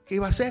que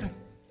iba a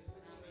hacer.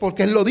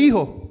 Porque Él lo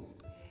dijo.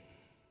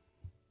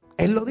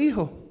 Él lo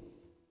dijo.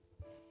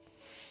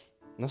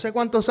 No sé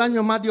cuántos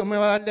años más Dios me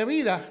va a dar de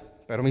vida,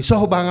 pero mis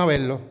ojos van a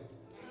verlo.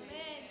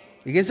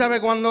 Y quién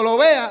sabe cuando lo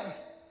vea,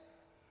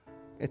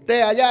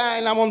 esté allá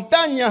en la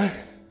montaña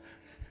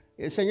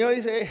y el Señor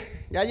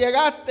dice: ya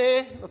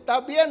llegaste, lo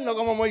estás viendo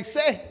como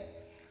Moisés.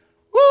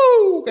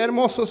 Qué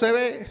hermoso se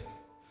ve.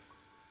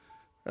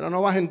 Pero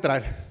no vas a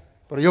entrar.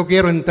 Pero yo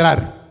quiero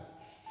entrar.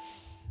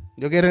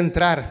 Yo quiero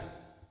entrar.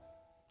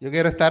 Yo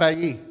quiero estar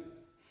allí.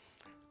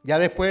 Ya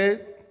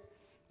después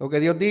Lo que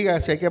Dios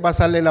diga, si hay que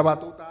pasarle la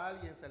batuta a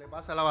alguien, se le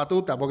pasa la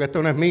batuta, porque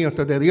esto no es mío,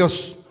 esto es de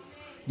Dios.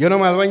 Yo no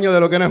me adueño de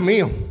lo que no es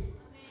mío.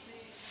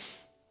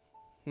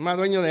 No me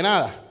adueño de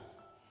nada.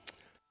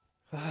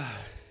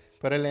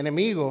 Pero el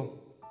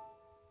enemigo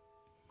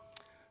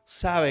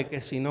sabe que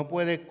si no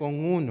puede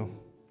con uno,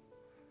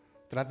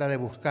 trata de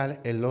buscar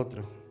el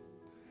otro.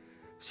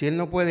 Si él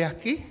no puede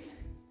aquí,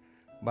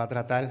 va a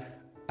tratar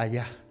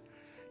allá.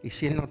 Y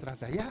si él no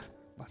trata allá,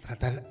 va a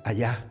tratar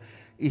allá.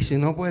 Y si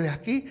no puede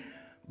aquí,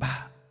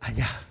 va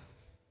allá.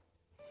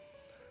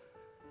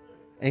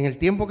 En el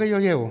tiempo que yo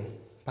llevo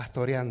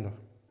pastoreando,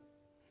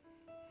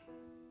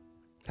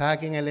 ¿sabe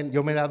quién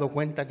yo me he dado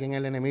cuenta quién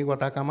el enemigo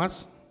ataca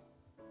más?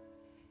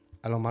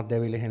 A los más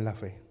débiles en la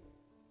fe.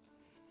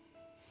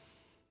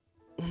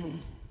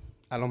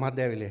 A los más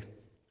débiles.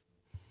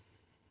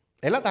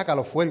 Él ataca a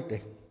los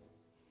fuertes,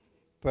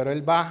 pero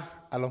él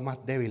va a los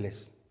más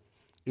débiles.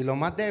 Y los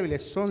más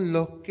débiles son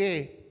los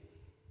que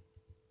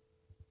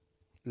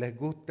les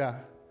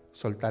gusta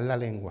soltar la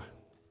lengua.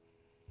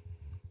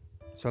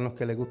 Son los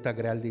que les gusta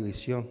crear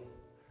división.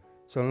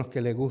 Son los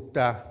que les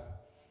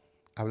gusta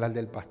hablar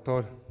del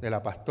pastor, de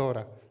la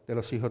pastora, de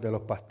los hijos de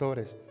los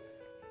pastores,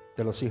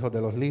 de los hijos de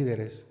los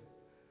líderes,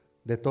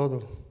 de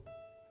todo.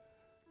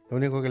 Lo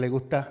único que les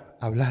gusta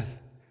hablar,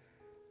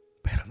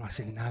 pero no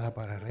hacen nada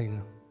para el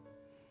reino.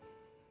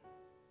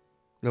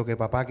 Lo que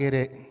papá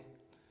quiere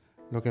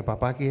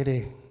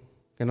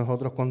que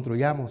nosotros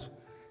construyamos,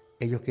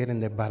 ellos quieren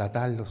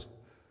desbaratarlos.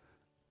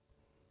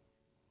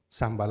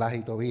 Sanballat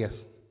y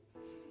Tobías.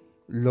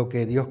 Lo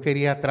que Dios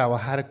quería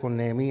trabajar con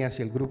Nehemías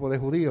y el grupo de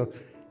judíos,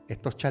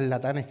 estos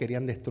charlatanes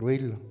querían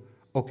destruirlo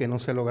o que no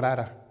se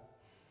lograra.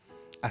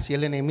 Así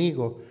el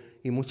enemigo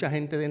y mucha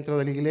gente dentro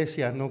de la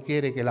iglesia no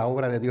quiere que la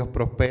obra de Dios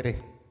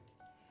prospere.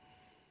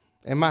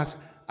 Es más,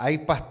 hay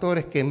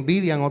pastores que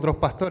envidian a otros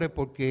pastores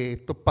porque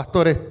estos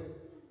pastores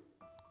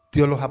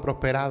Dios los ha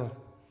prosperado.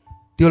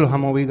 Dios los ha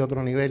movido a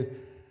otro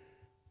nivel.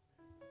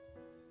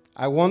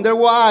 I wonder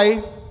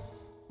why.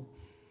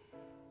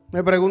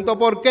 Me pregunto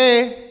por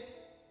qué.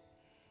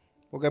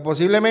 Porque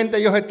posiblemente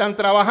ellos están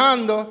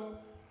trabajando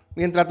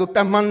mientras tú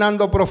estás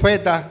mandando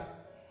profetas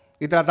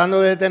y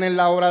tratando de detener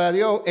la obra de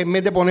Dios en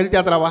vez de ponerte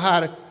a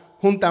trabajar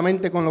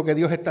juntamente con lo que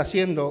Dios está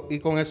haciendo y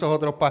con esos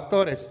otros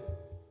pastores.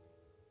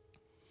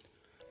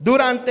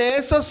 Durante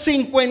esos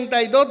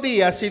 52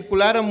 días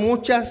circularon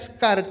muchas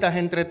cartas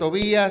entre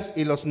Tobías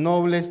y los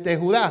nobles de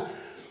Judá,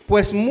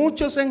 pues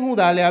muchos en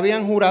Judá le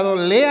habían jurado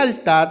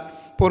lealtad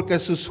porque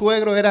su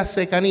suegro era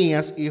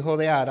Secanías, hijo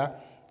de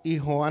Ara, y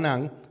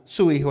Johanán,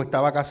 su hijo,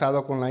 estaba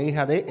casado con la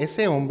hija de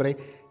ese hombre,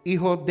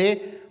 hijo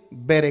de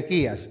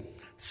Berequías.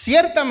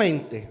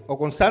 Ciertamente o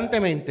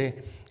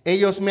constantemente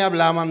ellos me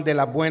hablaban de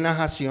las buenas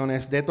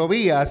acciones de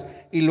Tobías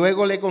y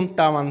luego le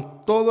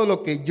contaban todo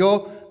lo que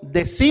yo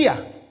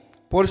decía.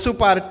 Por su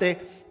parte,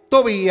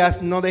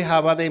 Tobías no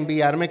dejaba de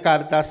enviarme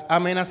cartas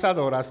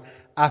amenazadoras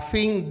a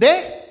fin de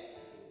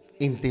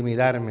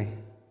intimidarme.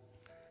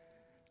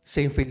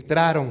 Se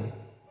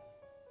infiltraron.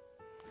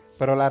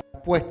 Pero la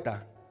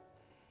respuesta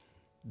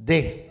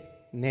de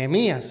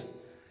Nehemías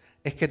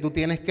es que tú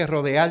tienes que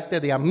rodearte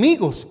de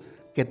amigos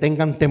que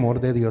tengan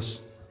temor de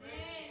Dios.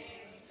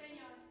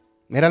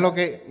 Mira lo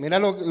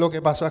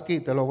que pasó aquí.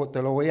 Te lo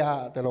voy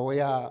a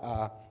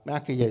ven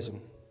aquí,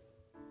 Jason.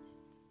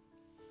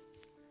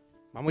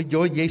 Vamos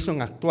yo y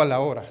Jason actual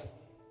ahora.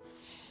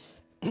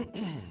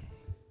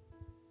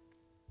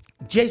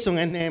 Jason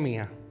es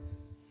Nehemías.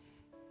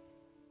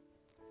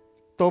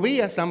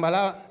 Tobías,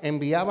 Sanballat,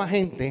 enviaba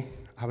gente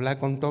a hablar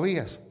con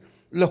Tobías,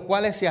 los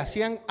cuales se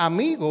hacían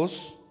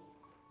amigos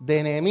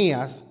de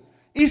Nehemías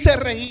y se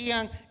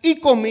reían y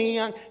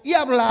comían y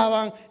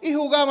hablaban y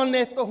jugaban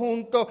de esto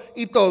juntos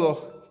y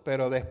todo.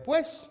 Pero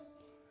después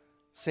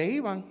se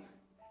iban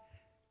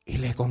y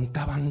le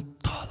contaban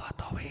todo a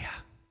Tobías.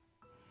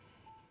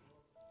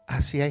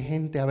 Así hay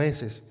gente a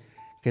veces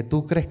que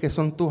tú crees que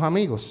son tus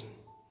amigos,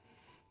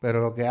 pero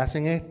lo que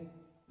hacen es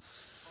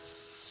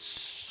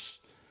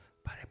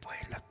para después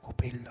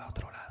escupirlo a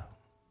otro lado.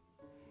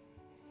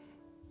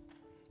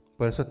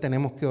 Por eso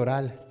tenemos que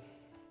orar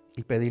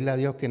y pedirle a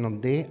Dios que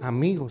nos dé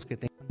amigos que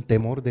tengan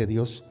temor de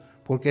Dios,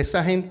 porque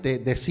esa gente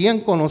decían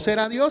conocer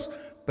a Dios,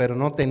 pero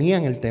no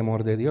tenían el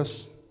temor de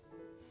Dios.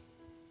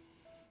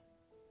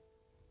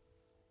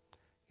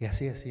 Y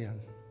así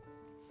decían.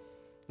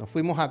 Nos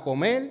fuimos a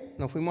comer,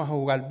 nos fuimos a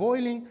jugar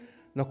bowling,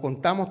 nos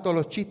contamos todos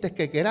los chistes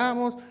que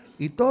queramos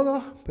y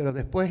todo, pero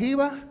después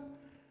iba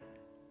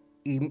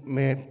y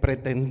me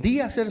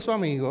pretendía ser su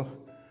amigo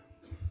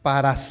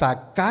para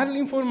sacar la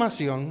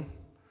información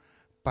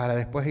para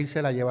después irse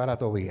a llevar a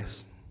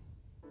Tobías.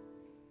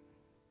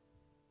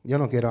 Yo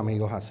no quiero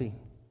amigos así.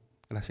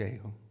 Gracias,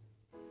 hijo.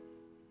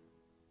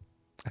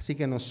 Así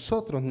que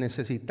nosotros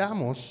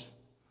necesitamos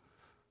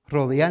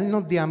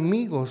rodearnos de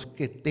amigos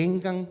que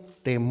tengan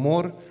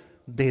temor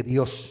de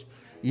Dios.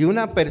 Y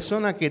una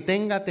persona que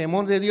tenga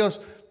temor de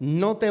Dios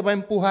no te va a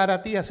empujar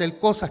a ti a hacer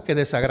cosas que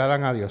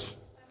desagradan a Dios.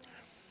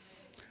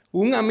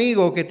 Un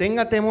amigo que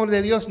tenga temor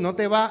de Dios no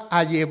te va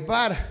a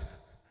llevar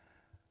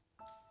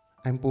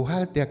a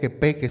empujarte a que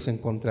peques en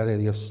contra de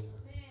Dios.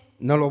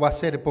 No lo va a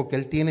hacer porque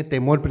él tiene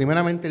temor.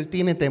 Primeramente, él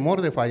tiene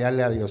temor de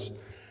fallarle a Dios.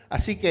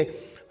 Así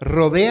que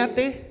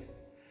rodéate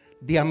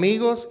de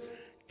amigos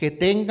que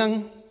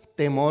tengan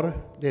temor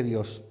de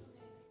Dios.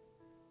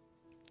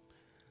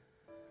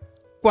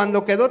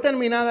 Cuando quedó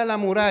terminada la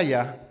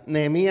muralla,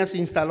 Nehemías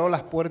instaló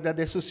las puertas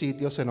de su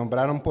sitio, se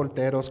nombraron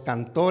porteros,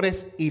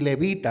 cantores y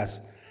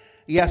levitas.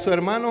 Y a su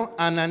hermano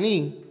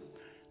Ananí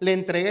le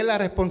entregué la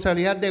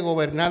responsabilidad de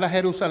gobernar a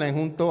Jerusalén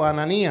junto a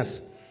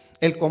Ananías,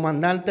 el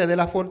comandante de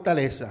la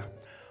fortaleza.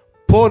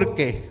 ¿Por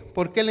qué?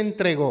 ¿Por qué le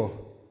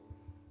entregó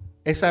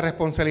esa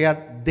responsabilidad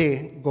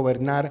de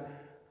gobernar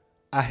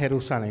a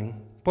Jerusalén?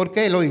 ¿Por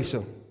qué lo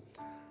hizo?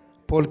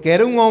 Porque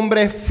era un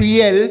hombre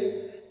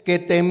fiel que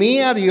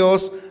temía a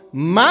Dios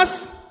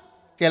más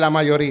que la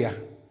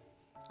mayoría.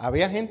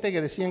 Había gente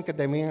que decían que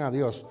temían a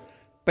Dios,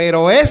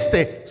 pero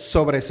este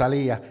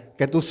sobresalía.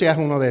 Que tú seas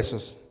uno de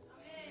esos.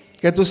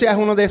 Que tú seas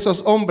uno de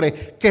esos hombres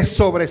que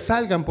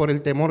sobresalgan por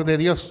el temor de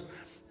Dios.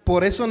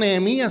 Por eso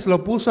Nehemías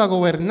lo puso a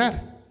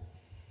gobernar.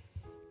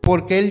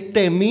 Porque él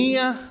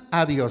temía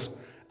a Dios.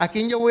 ¿A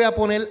quién yo voy a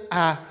poner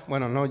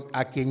bueno, no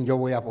a quién yo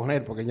voy a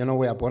poner, porque yo no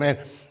voy a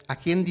poner. ¿A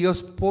quién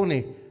Dios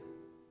pone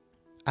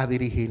a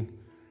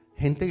dirigir?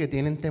 Gente que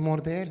tienen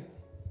temor de Él.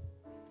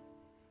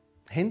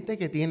 Gente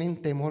que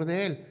tienen temor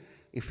de Él.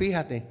 Y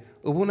fíjate,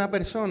 hubo una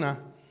persona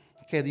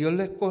que Dios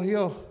le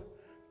escogió,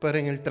 pero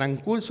en el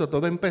transcurso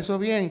todo empezó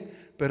bien,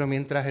 pero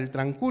mientras el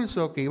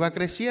transcurso que iba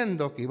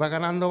creciendo, que iba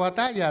ganando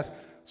batallas,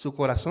 su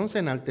corazón se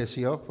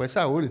enalteció, fue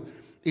Saúl.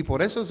 Y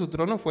por eso su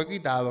trono fue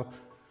quitado.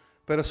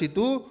 Pero si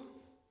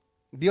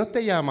Dios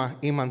te llama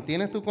y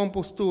mantienes tu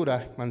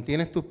compostura,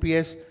 mantienes tus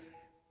pies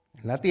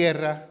en la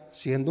tierra,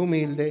 siendo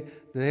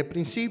humilde desde el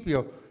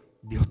principio,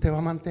 Dios te va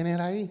a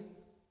mantener ahí.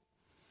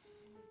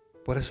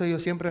 Por eso yo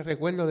siempre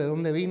recuerdo de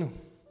dónde vino.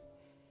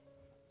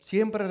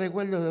 Siempre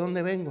recuerdo de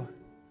dónde vengo.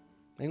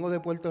 Vengo de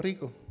Puerto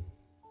Rico,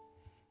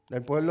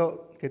 del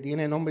pueblo que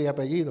tiene nombre y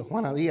apellido,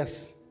 Juana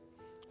Díaz.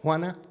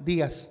 Juana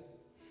Díaz,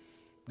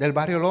 del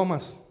barrio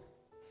Lomas,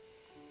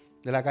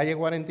 de la calle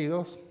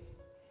 42,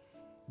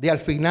 de al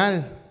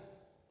final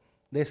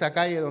de esa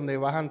calle donde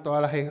bajan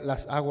todas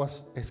las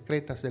aguas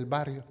excretas del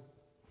barrio,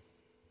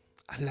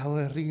 al lado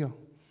del río,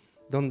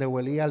 donde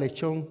huelía a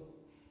lechón,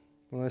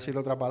 no decir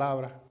otra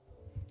palabra,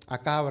 a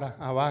cabra,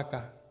 a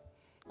vaca,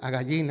 a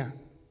gallina,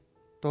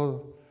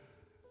 todo.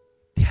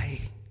 De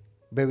ahí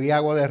bebía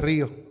agua de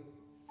río.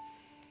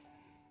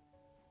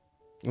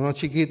 Uno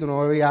chiquito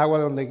no bebía agua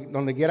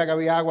donde quiera que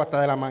había agua,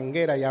 hasta de la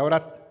manguera, y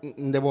ahora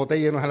de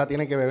botella no se la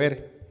tiene que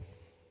beber.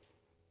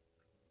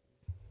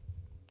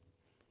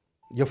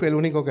 Yo fui el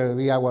único que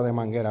bebía agua de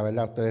manguera,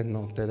 ¿verdad? Ustedes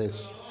no,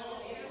 ustedes.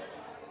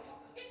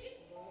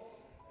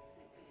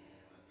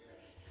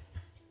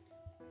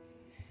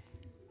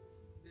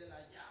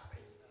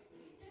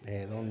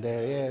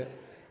 Donde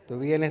tú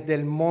vienes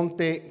del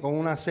monte con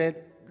una sed,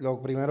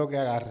 lo primero que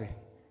agarres.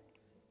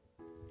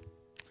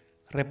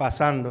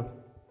 Repasando,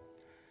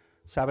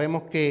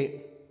 sabemos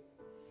que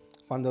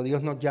cuando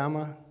Dios nos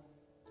llama,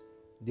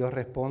 Dios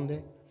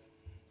responde.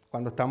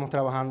 Cuando estamos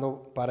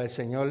trabajando para el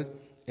Señor,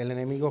 el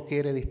enemigo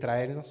quiere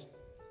distraernos.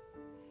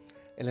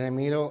 El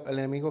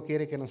enemigo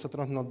quiere que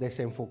nosotros nos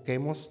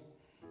desenfoquemos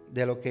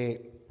de lo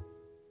que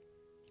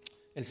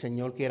el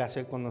Señor quiere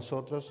hacer con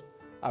nosotros.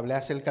 Hablé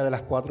acerca de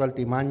las 4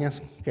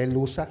 artimañas que Él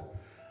usa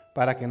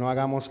para que no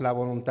hagamos la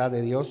voluntad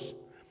de Dios.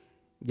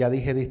 Ya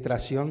dije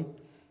distracción.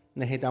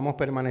 Necesitamos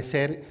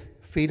permanecer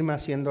firmes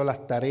haciendo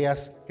las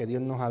tareas que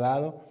Dios nos ha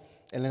dado.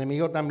 El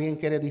enemigo también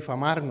quiere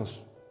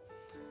difamarnos.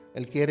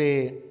 Él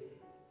quiere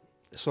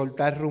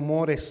soltar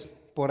rumores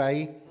por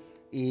ahí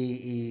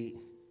y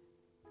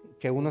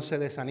que uno se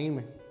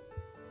desanime.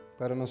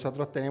 Pero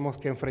nosotros tenemos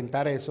que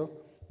enfrentar eso,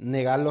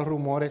 negar los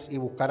rumores y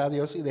buscar a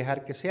Dios y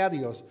dejar que sea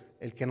Dios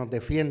el que nos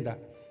defienda.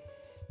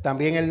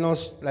 También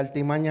la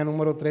artimaña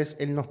número 3,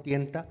 Él nos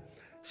tienta.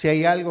 Si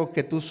hay algo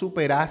que tú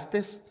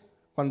superaste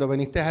cuando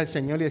viniste al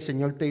Señor y el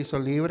Señor te hizo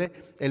libre,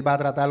 Él va a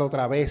tratarlo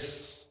otra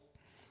vez.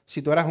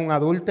 Si tú eras un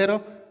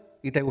adúltero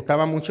y te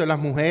gustaban mucho las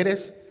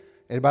mujeres,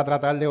 Él va a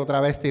tratar de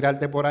otra vez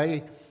tirarte por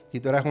ahí.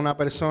 Si tú eras una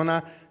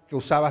persona que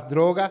usabas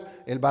droga,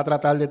 Él va a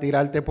tratar de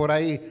tirarte por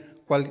ahí.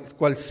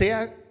 Cual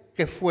sea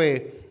que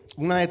fue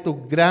una de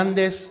tus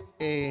grandes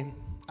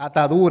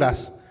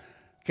ataduras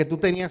que tú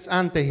tenías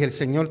antes y el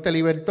Señor te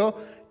libertó,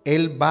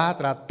 Él va a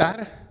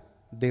tratar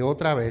de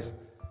otra vez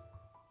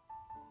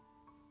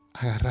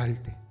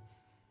agarrarte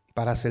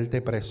para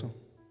hacerte preso.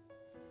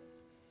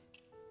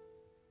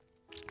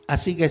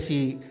 Así que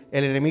si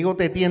el enemigo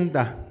te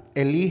tienta,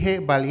 elige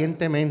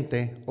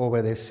valientemente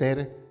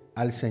obedecer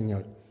al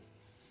Señor.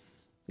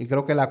 Y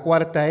creo que la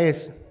cuarta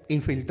es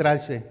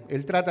infiltrarse.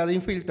 Él trata de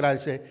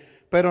infiltrarse,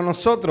 pero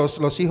nosotros,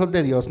 los hijos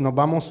de Dios, nos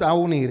vamos a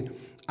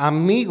unir a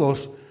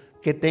amigos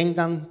que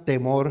tengan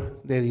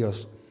temor de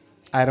Dios,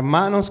 a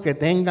hermanos que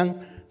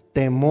tengan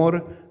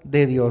temor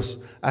de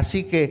Dios.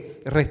 Así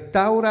que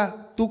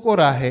restaura tu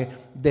coraje,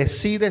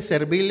 decide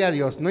servirle a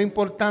Dios, no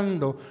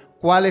importando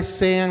cuáles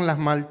sean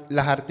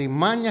las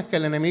artimañas que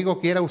el enemigo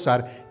quiera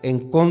usar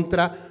en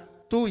contra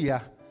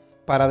tuya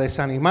para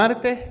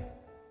desanimarte,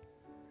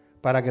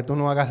 para que tú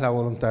no hagas la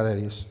voluntad de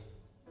Dios.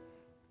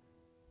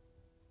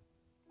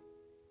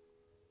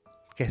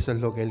 Que eso es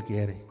lo que Él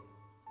quiere.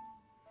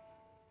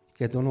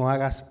 Que tú no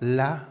hagas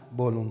la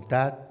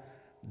voluntad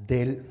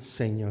del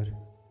Señor.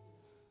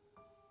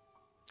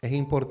 Es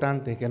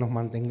importante que nos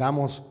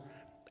mantengamos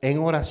en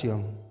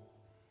oración.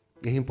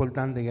 Y es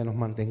importante que nos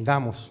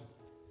mantengamos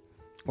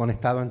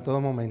conectados en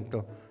todo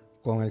momento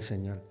con el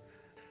Señor.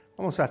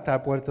 Vamos a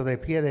estar puestos de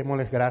pie.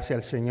 Démosles gracias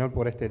al Señor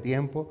por este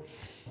tiempo.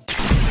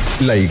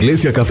 La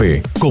Iglesia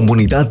Café,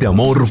 comunidad de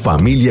amor,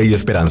 familia y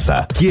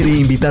esperanza, quiere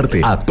invitarte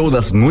a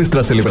todas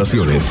nuestras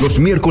celebraciones los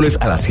miércoles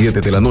a las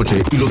 7 de la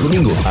noche y los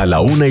domingos a la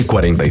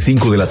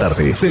 1:45 de la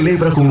tarde.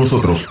 Celebra con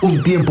nosotros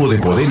un tiempo de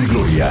poder y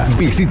gloria.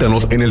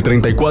 Visítanos en el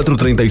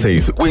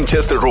 3436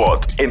 Winchester Road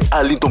en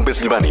Arlington,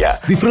 Pensilvania.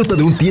 Disfruta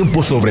de un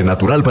tiempo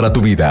sobrenatural para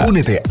tu vida.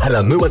 Únete a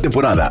la nueva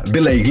temporada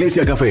de la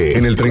Iglesia Café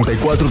en el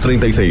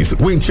 3436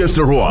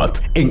 Winchester Road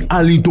en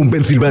Arlington,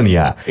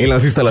 Pensilvania, en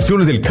las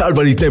instalaciones del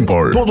Calvary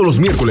Temple. Todos los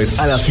miércoles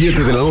a las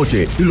 7 de la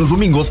noche y los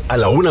domingos a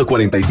la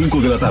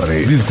 1:45 de la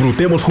tarde.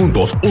 Disfrutemos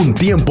juntos un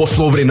tiempo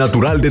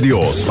sobrenatural de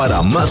Dios.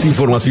 Para más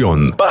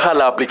información, baja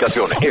la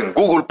aplicación en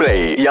Google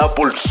Play y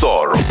Apple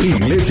Store.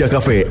 Iglesia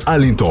Café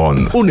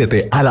Arlington.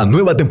 Únete a la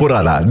nueva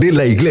temporada de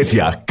la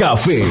Iglesia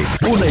Café.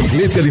 Una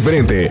iglesia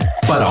diferente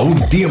para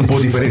un tiempo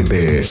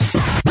diferente.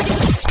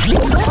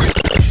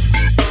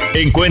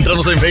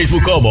 Encuéntranos en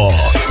Facebook como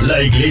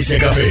La Iglesia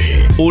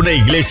Café. Una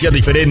iglesia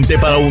diferente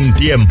para un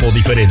tiempo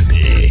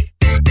diferente.